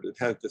bird. It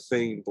has the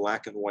same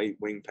black and white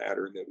wing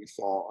pattern that we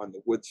saw on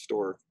the wood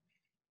stork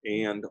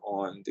and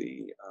on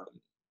the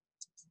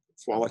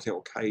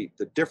swallowtail kite.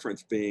 The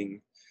difference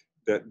being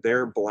that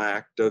their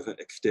black doesn't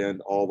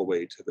extend all the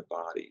way to the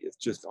body. It's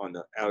just on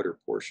the outer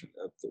portion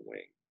of the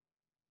wing.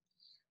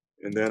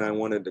 And then I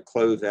wanted to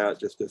close out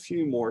just a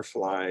few more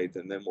slides,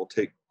 and then we'll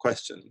take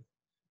questions.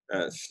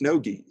 Snow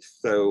geese.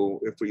 So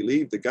if we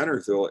leave the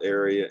Guntersville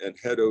area and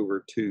head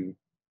over to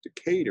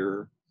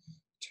Decatur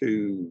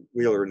to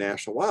Wheeler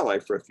National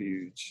Wildlife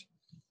Refuge,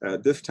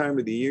 this time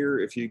of the year,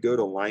 if you go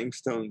to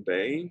Limestone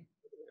Bay,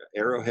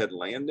 Arrowhead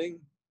Landing,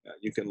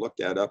 you can look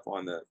that up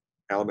on the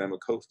Alabama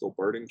Coastal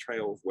Birding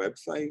Trails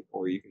website,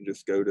 or you can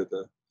just go to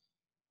the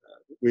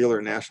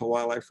Wheeler National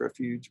Wildlife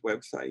Refuge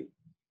website.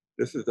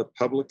 This is a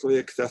publicly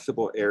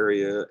accessible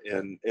area,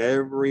 and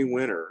every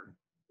winter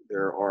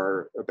there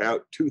are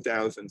about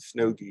 2,000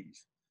 snow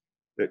geese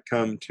that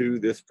come to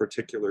this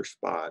particular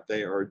spot.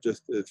 They are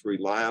just as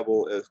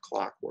reliable as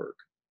clockwork.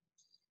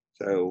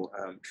 So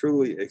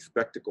truly a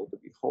spectacle to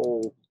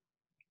behold.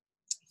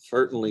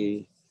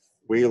 Certainly,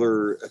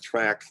 Wheeler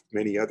attracts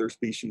many other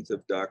species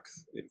of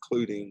ducks,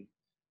 including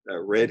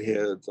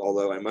redheads,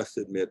 although I must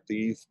admit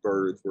these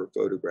birds were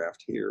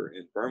photographed here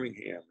in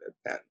Birmingham at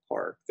Patton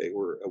Park. They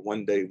were a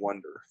one-day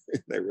wonder.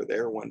 They were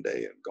there one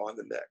day and gone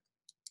the next.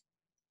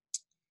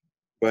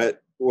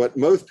 But what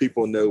most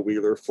people know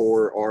Wheeler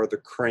for are the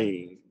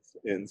cranes.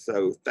 And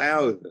so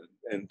thousands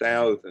and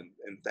thousands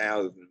and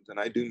thousands, and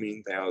I do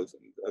mean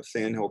thousands, of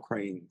sandhill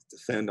cranes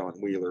descend on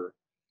Wheeler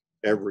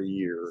every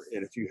year.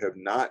 And if you have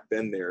not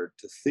been there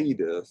to see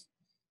this,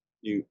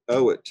 you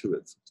owe it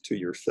to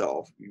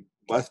yourself. You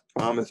must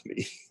promise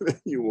me that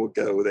you will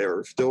go. They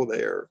are still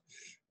there.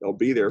 They'll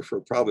be there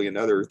for probably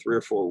another 3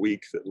 or 4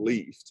 weeks at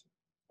least,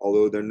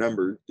 although their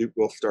numbers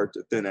will start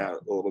to thin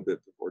out a little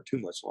bit before too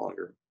much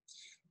longer.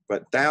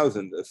 But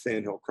thousands of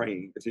sandhill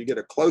cranes, if you get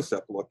a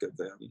close-up look at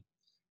them,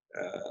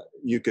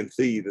 you can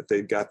see that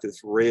they've got this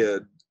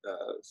red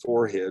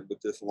forehead with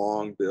this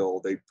long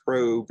bill. They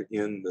probe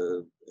in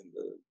the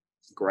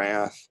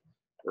grass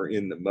or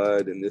in the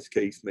mud. In this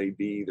case,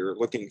 maybe they're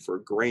looking for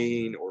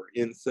grain or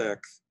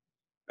insects.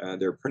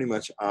 They're pretty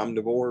much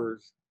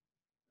omnivores.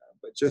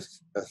 but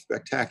just a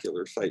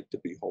spectacular sight to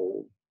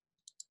behold.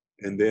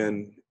 And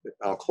then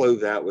I'll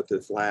close out with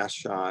this last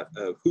shot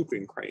of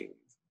whooping cranes.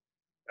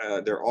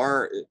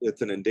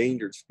 It's an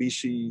endangered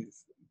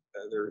species.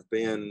 There's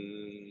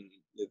been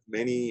as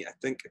many, I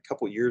think a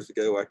couple years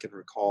ago, I can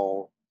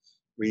recall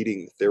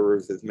reading that there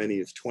was as many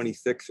as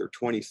 26 or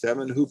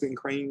 27 whooping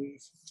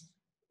cranes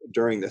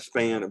during the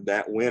span of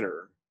that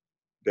winter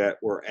that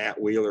were at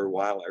Wheeler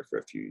Wildlife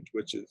Refuge,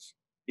 which is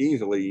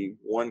easily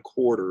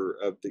 1/4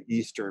 of the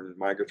eastern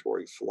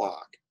migratory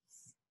flock.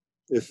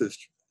 This is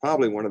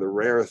probably one of the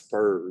rarest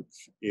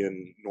birds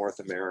in North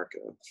America.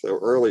 So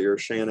earlier,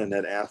 Shannon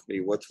had asked me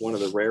what's one of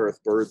the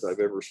rarest birds I've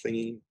ever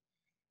seen.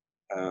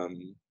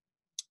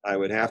 I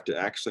would have to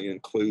actually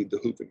include the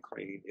whooping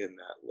crane in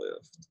that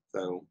list.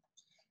 So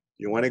if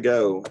you want to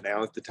go,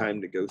 now is the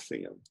time to go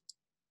see them.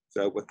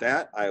 So with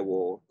that, I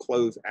will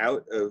close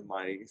out of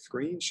my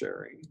screen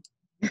sharing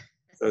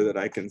so that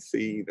I can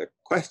see the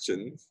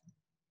questions.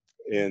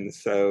 And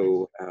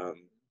so,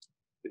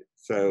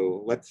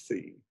 so let's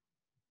see.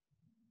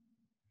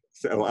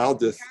 So I'll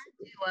just.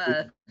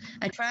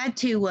 I tried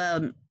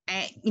to,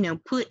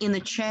 put in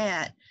the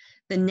chat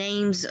the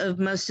names of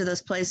most of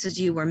those places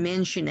you were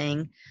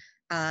mentioning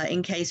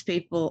in case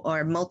people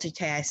are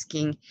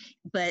multitasking.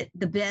 But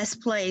the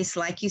best place,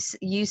 like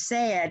you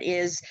said,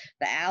 is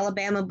the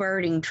Alabama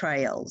birding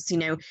trails.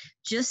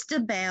 Just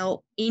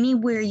about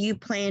anywhere you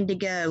plan to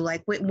go.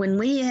 Like when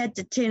we head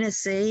to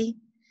Tennessee,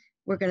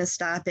 we're going to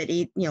stop at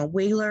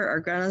Wheeler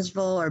or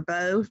Gunnersville or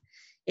both.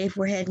 If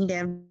we're heading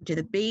down to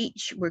the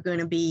beach, we're going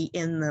to be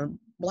in the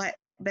Black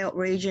Belt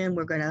region.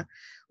 We're going to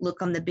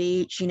look on the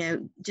beach,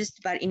 just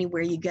about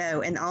anywhere you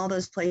go. And all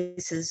those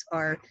places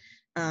are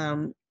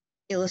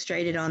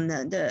illustrated on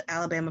the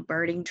Alabama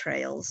birding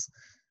trails.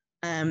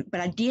 But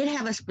I did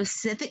have a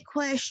specific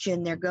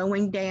question. They're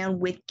going down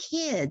with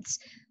kids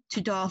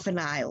to Dauphin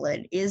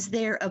Island. Is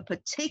there a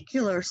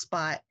particular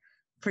spot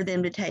for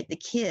them to take the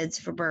kids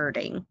for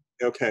birding?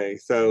 Okay,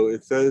 so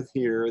it says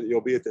here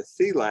you'll be at the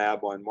Sea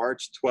Lab on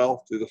March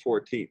 12th through the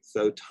 14th.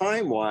 So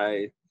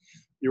time-wise,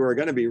 you are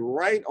going to be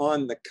right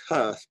on the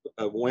cusp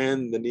of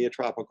when the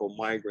neotropical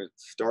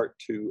migrants start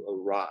to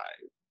arrive.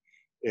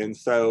 And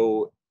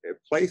so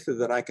places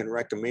that I can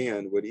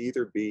recommend would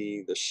either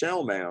be the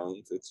Shell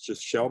Mounds. It's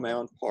just Shell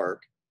Mound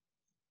Park.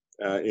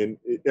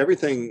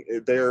 Everything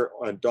there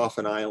on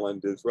Dauphin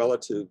Island is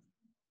relative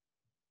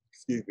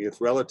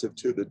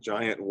to the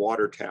giant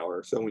water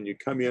tower. So when you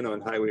come in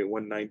on Highway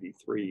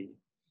 193,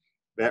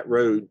 that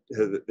road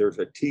there's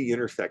a T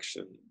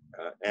intersection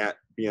at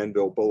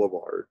Bienville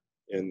Boulevard,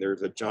 and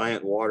there's a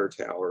giant water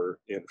tower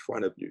in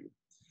front of you.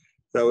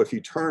 So if you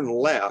turn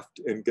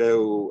left and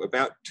go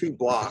about 2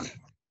 blocks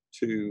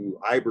to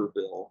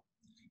Iberville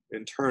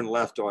and turn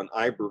left on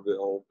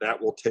Iberville,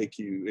 that will take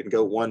you, and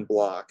go 1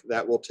 block,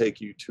 that will take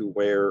you to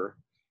where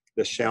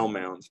the Shell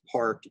Mounds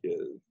Park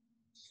is.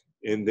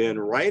 And then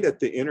right at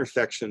the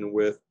intersection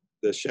with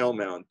the Shell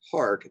Mound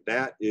Park,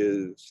 that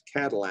is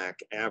Cadillac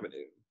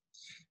Avenue.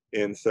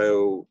 And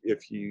so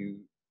if you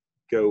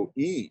go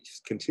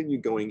east, continue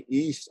going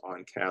east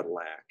on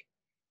Cadillac,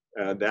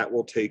 that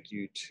will take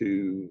you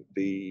to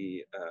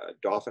the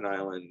Dauphin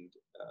Island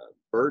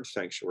Bird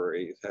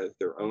Sanctuary. It has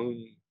their own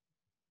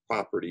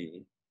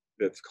property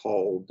that's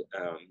called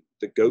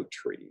the Goat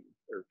Tree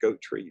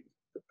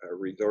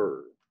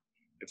Reserve.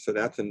 And so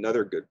that's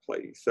another good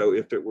place. So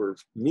if it were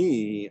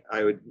me,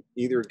 I would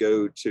either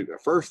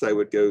first I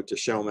would go to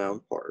Shell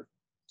Mound Park.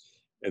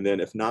 And then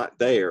if not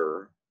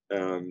there,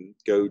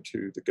 go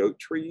to the Goat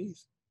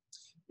Trees.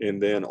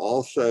 And then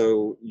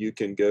also you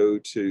can go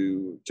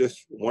to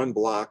just 1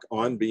 block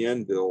on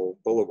Bienville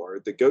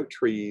Boulevard. The Goat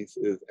Trees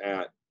is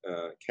at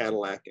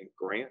Cadillac and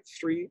Grant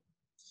Street.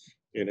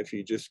 And if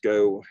you just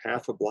go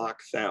half a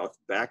block south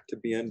back to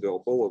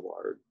Bienville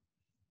Boulevard,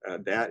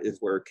 that is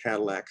where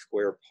Cadillac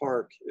Square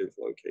Park is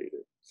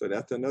located. So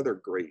that's another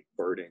great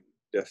birding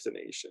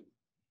destination.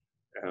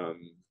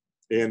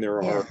 And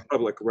there are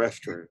public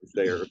restrooms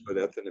there, so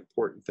that's an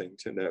important thing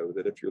to know,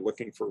 that if you're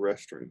looking for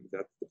restrooms,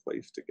 that's the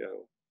place to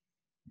go.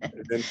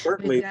 And then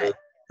certainly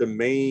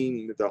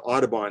the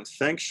Audubon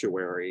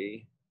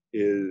Sanctuary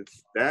is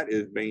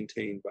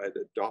maintained by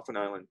the Dauphin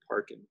Island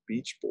Park and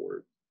Beach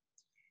Board.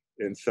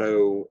 And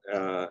so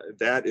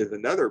that is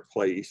another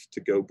place to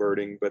go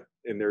birding,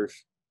 and there's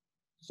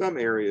some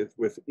areas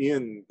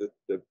within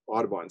the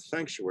Audubon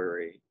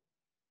Sanctuary,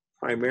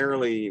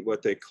 primarily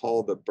what they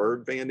call the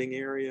bird banding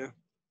area.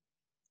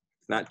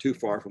 It's not too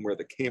far from where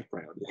the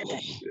campground is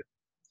located.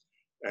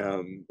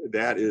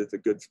 That is a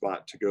good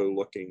spot to go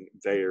looking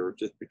there,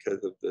 just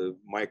because of the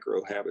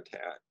micro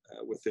habitat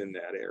within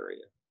that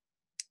area.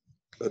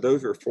 So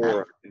those are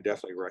 4 I can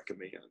definitely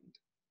recommend.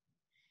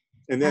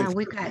 And then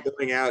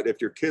going out,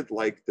 if your kids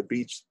like the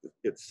beach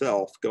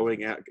itself,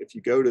 going out, if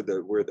you go to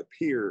where the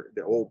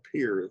old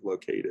pier is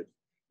located,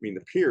 I mean,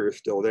 the pier is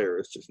still there,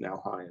 it's just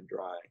now high and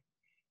dry.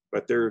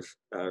 But there's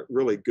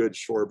really good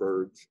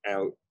shorebirds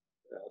out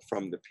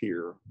from the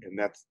pier, and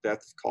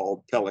that's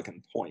called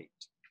Pelican Point.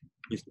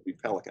 It used to be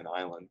Pelican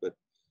Island, but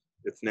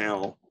it's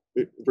now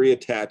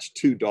reattached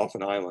to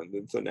Dolphin Island,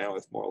 and so now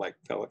it's more like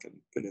Pelican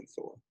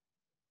Peninsula.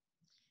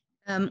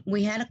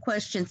 We had a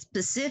question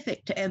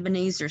specific to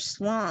Ebenezer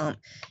Swamp.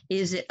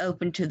 Is it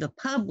open to the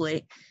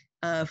public?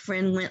 A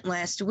friend went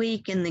last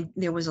week and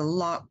there was a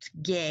locked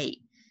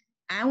gate.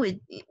 I would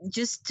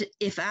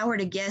if I were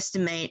to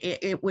guesstimate,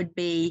 it would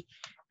be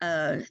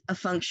a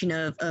function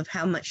of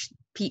how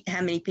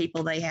many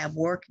people they have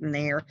working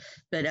there.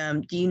 But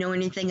do you know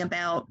anything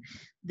about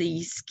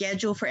the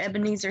schedule for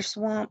Ebenezer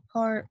Swamp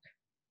Park?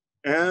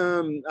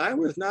 I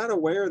was not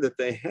aware that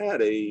they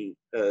had a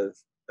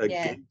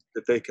gate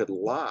that they could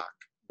lock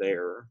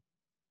there.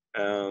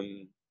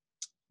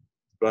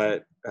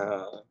 But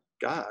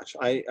gosh,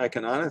 I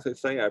can honestly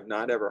say I've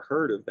not ever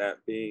heard of that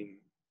being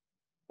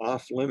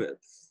off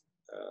limits.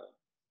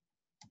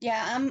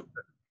 Yeah,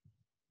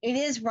 it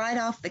is right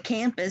off the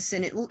campus,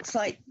 and it looks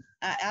like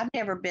I've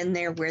never been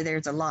there where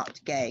there's a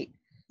locked gate.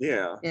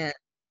 Yeah. Yeah.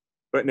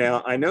 But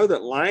now I know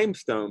that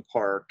Limestone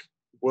Park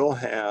will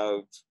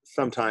have,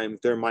 sometimes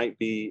there might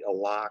be a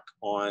lock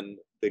on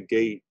the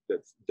gate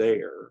that's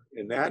there,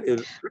 and that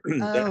is,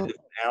 that is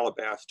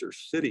Alabaster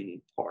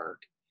City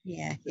Park.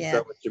 Yeah, So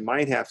what you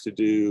might have to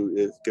do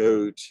is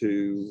go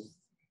to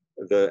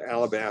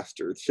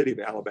the City of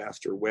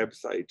Alabaster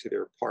website, to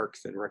their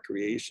Parks and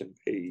Recreation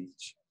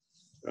page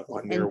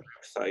on their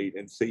website,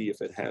 and see if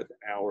it has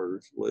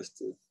hours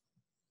listed.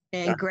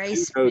 And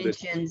Grace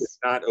mentions it's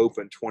not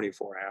open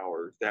 24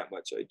 hours. That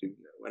much I do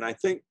know. And I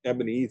think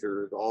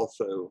Ebenezer is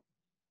also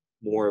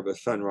more of a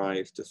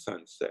sunrise to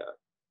sunset.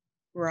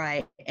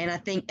 Right. And I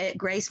think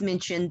Grace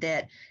mentioned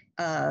that,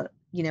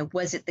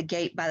 was it the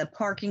gate by the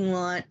parking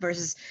lot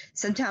versus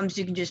sometimes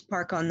you can just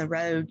park on the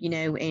road,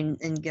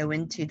 and go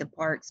into the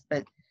parks.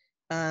 But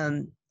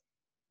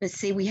let's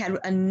see, we had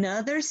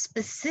another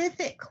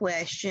specific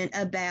question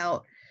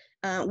about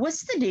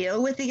what's the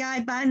deal with the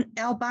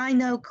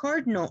albino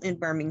cardinal in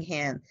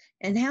Birmingham,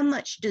 and how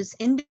much does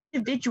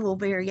individual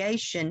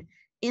variation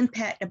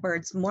impact a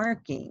bird's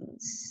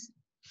markings?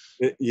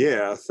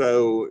 Yeah,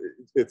 so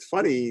it's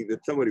funny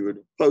that somebody would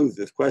pose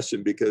this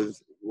question,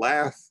 because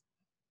last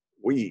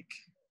week,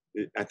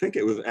 I think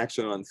it was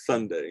actually on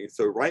Sunday,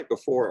 so right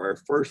before our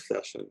first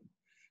session,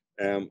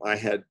 I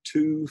had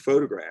 2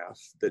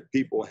 photographs that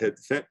people had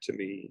sent to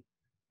me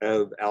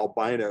of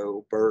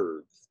albino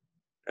birds.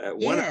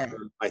 One of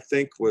them, I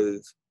think,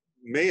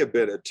 may have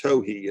been a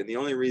towhee, and the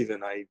only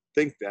reason I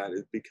think that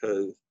is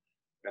because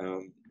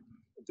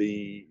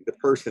the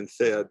person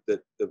said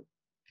that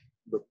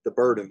the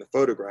bird in the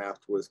photograph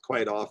was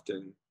quite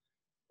often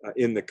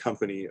in the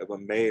company of a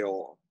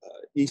male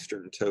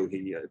eastern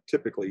towhee, a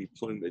typically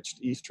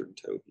plumaged eastern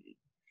towhee.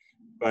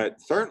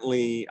 But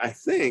certainly, I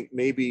think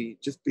maybe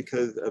just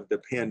because of the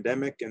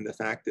pandemic and the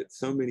fact that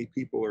so many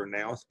people are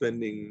now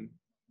spending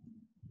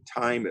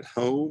time at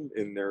home,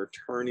 and they're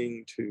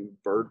turning to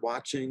bird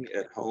watching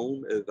at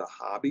home as a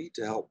hobby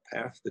to help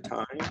pass the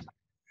time,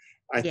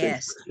 I think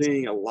we're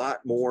seeing a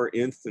lot more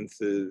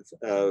instances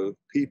of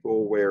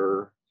people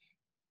where,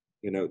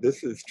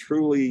 this is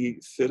truly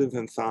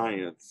citizen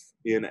science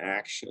in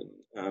action.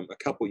 A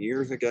couple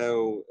years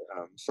ago,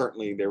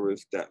 certainly there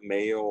was that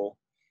male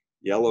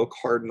yellow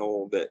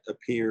cardinal that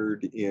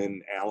appeared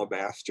in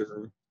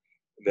Alabaster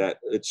that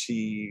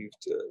achieved,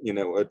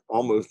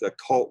 almost a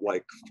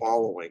cult-like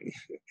following.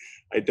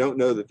 I don't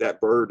know that that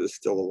bird is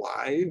still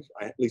alive.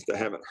 At least I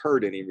haven't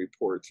heard any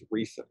reports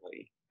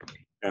recently.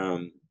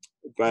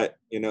 But,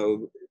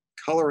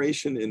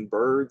 coloration in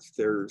birds,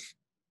 there's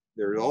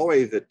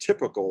always a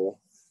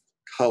typical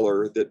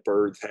color that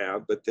birds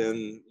have, but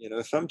then,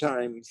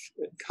 sometimes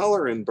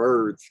color in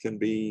birds can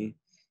be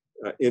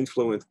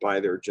influenced by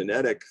their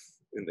genetics.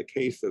 In the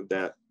case of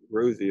that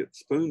roseate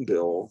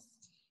spoonbill,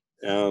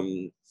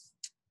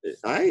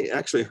 I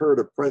actually heard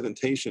a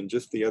presentation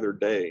just the other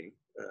day,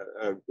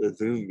 a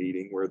Zoom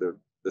meeting, where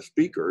the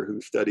speaker who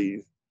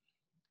studies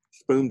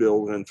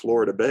spoonbills in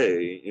Florida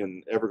Bay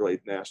in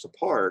Everglades National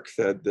Park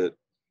said that,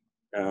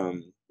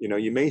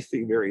 you may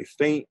see very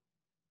faint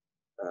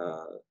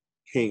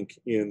pink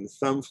in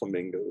some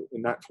flamingos,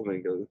 not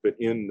flamingos, but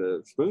in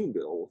the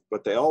spoonbills,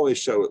 but they always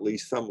show at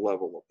least some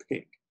level of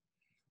pink.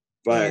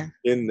 But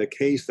in the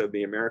case of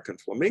the American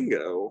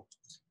flamingo,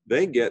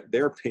 they get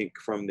their pink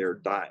from their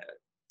diet.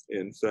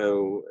 And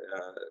so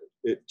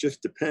it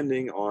just,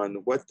 depending on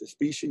what the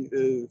species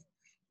is,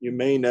 you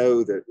may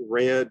know that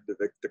red,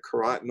 the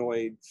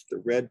carotenoids,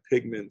 the red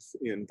pigments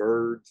in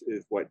birds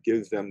is what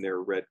gives them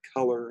their red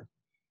color,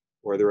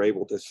 or they're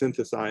able to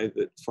synthesize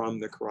it from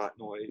the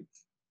carotenoids.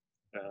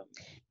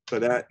 So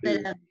that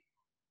is,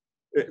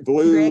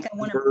 blue,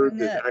 Greg,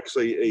 bird is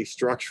actually a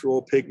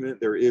structural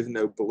pigment. There is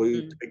no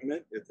blue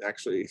pigment. It's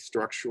actually a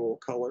structural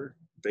color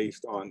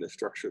based on the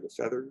structure of the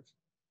feathers.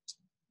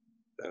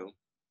 So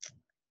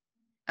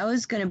I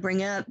was going to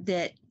bring up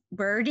that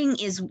birding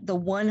is the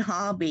one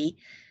hobby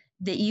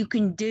that you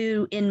can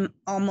do in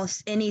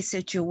almost any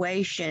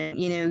situation.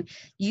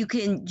 You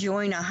can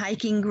join a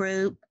hiking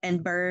group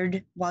and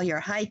bird while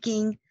you're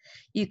hiking.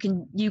 You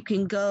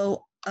can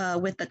go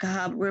with the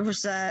Cahaba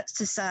Riverside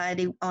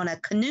Society on a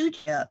canoe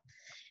trip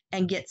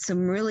and get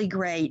some really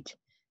great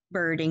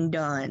birding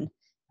done.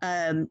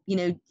 You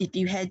know, if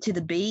you head to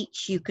the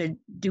beach, you could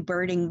do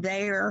birding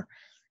there.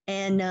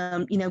 And,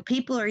 you know,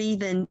 people are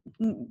even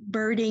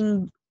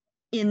birding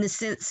in the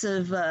sense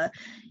of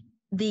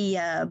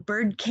the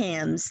bird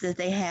cams that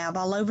they have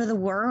all over the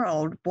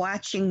world,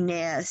 watching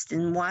nests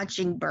and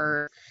watching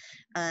birds.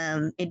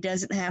 It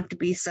doesn't have to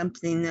be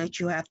something that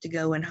you have to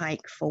go and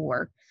hike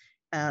for.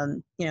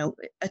 You know,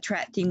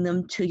 attracting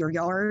them to your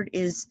yard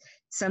is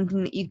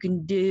something that you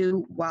can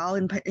do while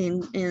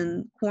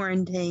in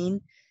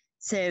quarantine.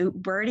 So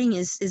birding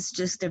is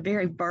just a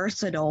very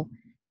versatile,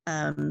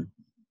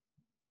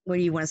 what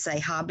do you want to say,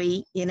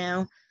 hobby, you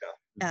know?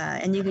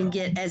 And you can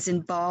get as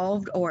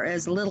involved or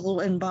as little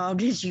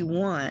involved as you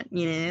want,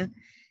 you know?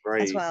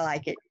 That's Right. why I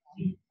like it.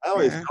 I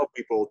always tell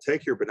people,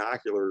 take your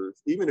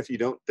binoculars, even if you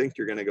don't think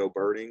you're going to go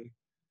birding,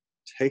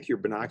 take your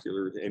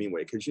binoculars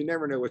anyway, because you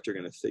never know what you're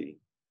going to see.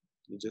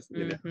 You just,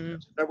 you know,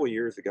 several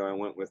years ago, I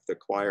went with the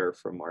choir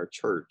from our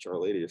church, Our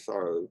Lady of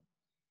Sorrows,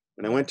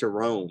 and I went to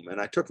Rome, and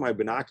I took my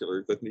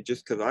binoculars with me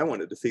just because I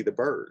wanted to see the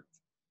birds.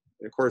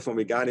 And of course, when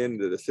we got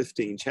into the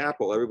Sistine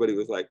Chapel, everybody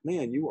was like,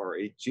 man, you are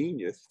a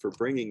genius for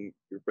bringing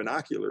your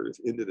binoculars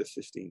into the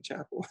Sistine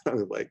Chapel. I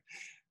was like,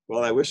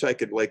 well, I wish I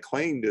could like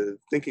claim to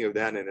thinking of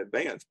that in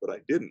advance, but I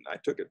didn't. I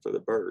took it for the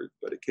birds,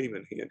 but it came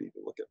in handy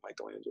to look at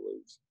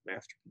Michelangelo's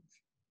masterpiece.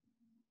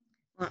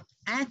 Well,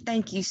 I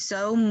thank you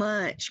so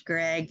much,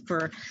 Greg,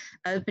 for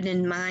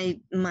opening my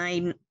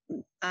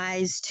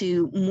eyes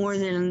to more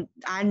than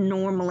I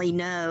normally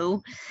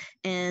know,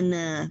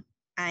 and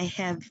I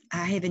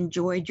have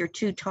enjoyed your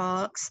 2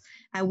 talks.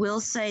 I will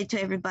say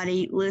to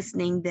everybody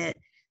listening that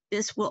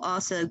this will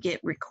also get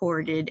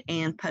recorded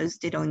and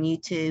posted on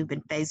YouTube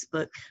and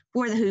Facebook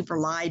for the Hoover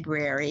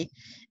Library.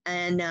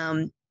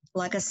 And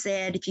like I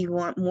said, if you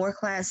want more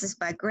classes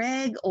by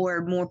Greg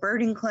or more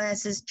birding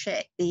classes,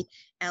 check the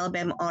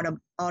Alabama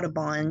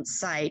Audubon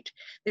site.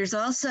 There's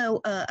also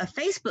a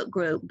Facebook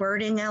group,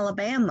 Birding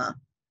Alabama,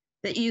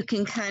 that you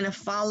can kind of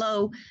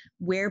follow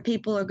where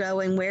people are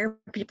going, where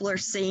people are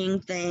seeing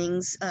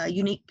things,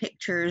 unique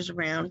pictures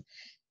around.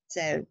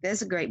 So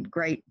that's a great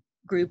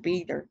group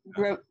either.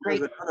 Great. There's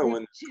another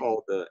one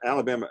called the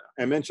Alabama.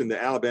 I mentioned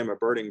the Alabama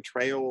Birding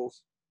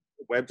Trails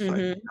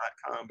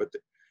website.com, but the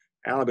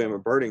Alabama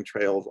Birding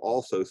Trails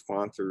also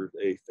sponsors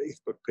a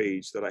Facebook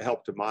page that I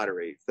help to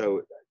moderate.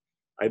 So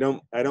I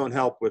don't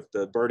help with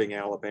the Birding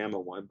Alabama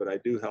one, but I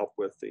do help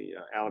with the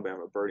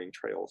Alabama Birding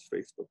Trails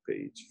Facebook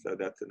page. So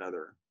that's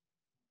another.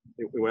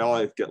 We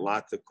always get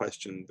lots of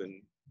questions,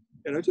 and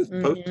you know, just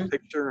post a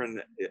picture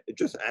and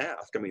just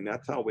ask. I mean,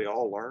 that's how we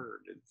all learn.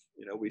 It's,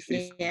 you know, we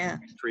see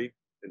something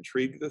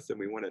intrigues us, and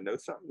we want to know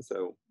something.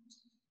 So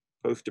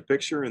post a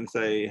picture and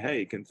say,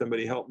 hey, can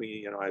somebody help me?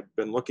 You know, I've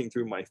been looking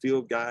through my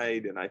field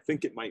guide, and I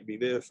think it might be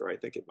this, or I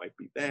think it might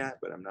be that,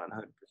 but I'm not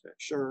 100%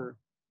 sure.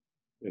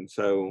 And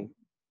so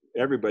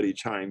everybody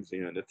chimes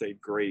in. It's a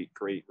great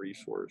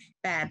resource.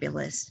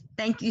 Fabulous.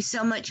 Thank you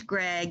so much,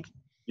 Greg.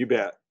 You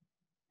bet.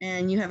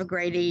 And you have a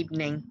great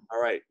evening.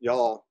 All right,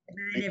 y'all.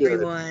 Good night,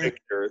 everyone. Take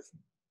care.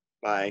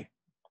 Bye.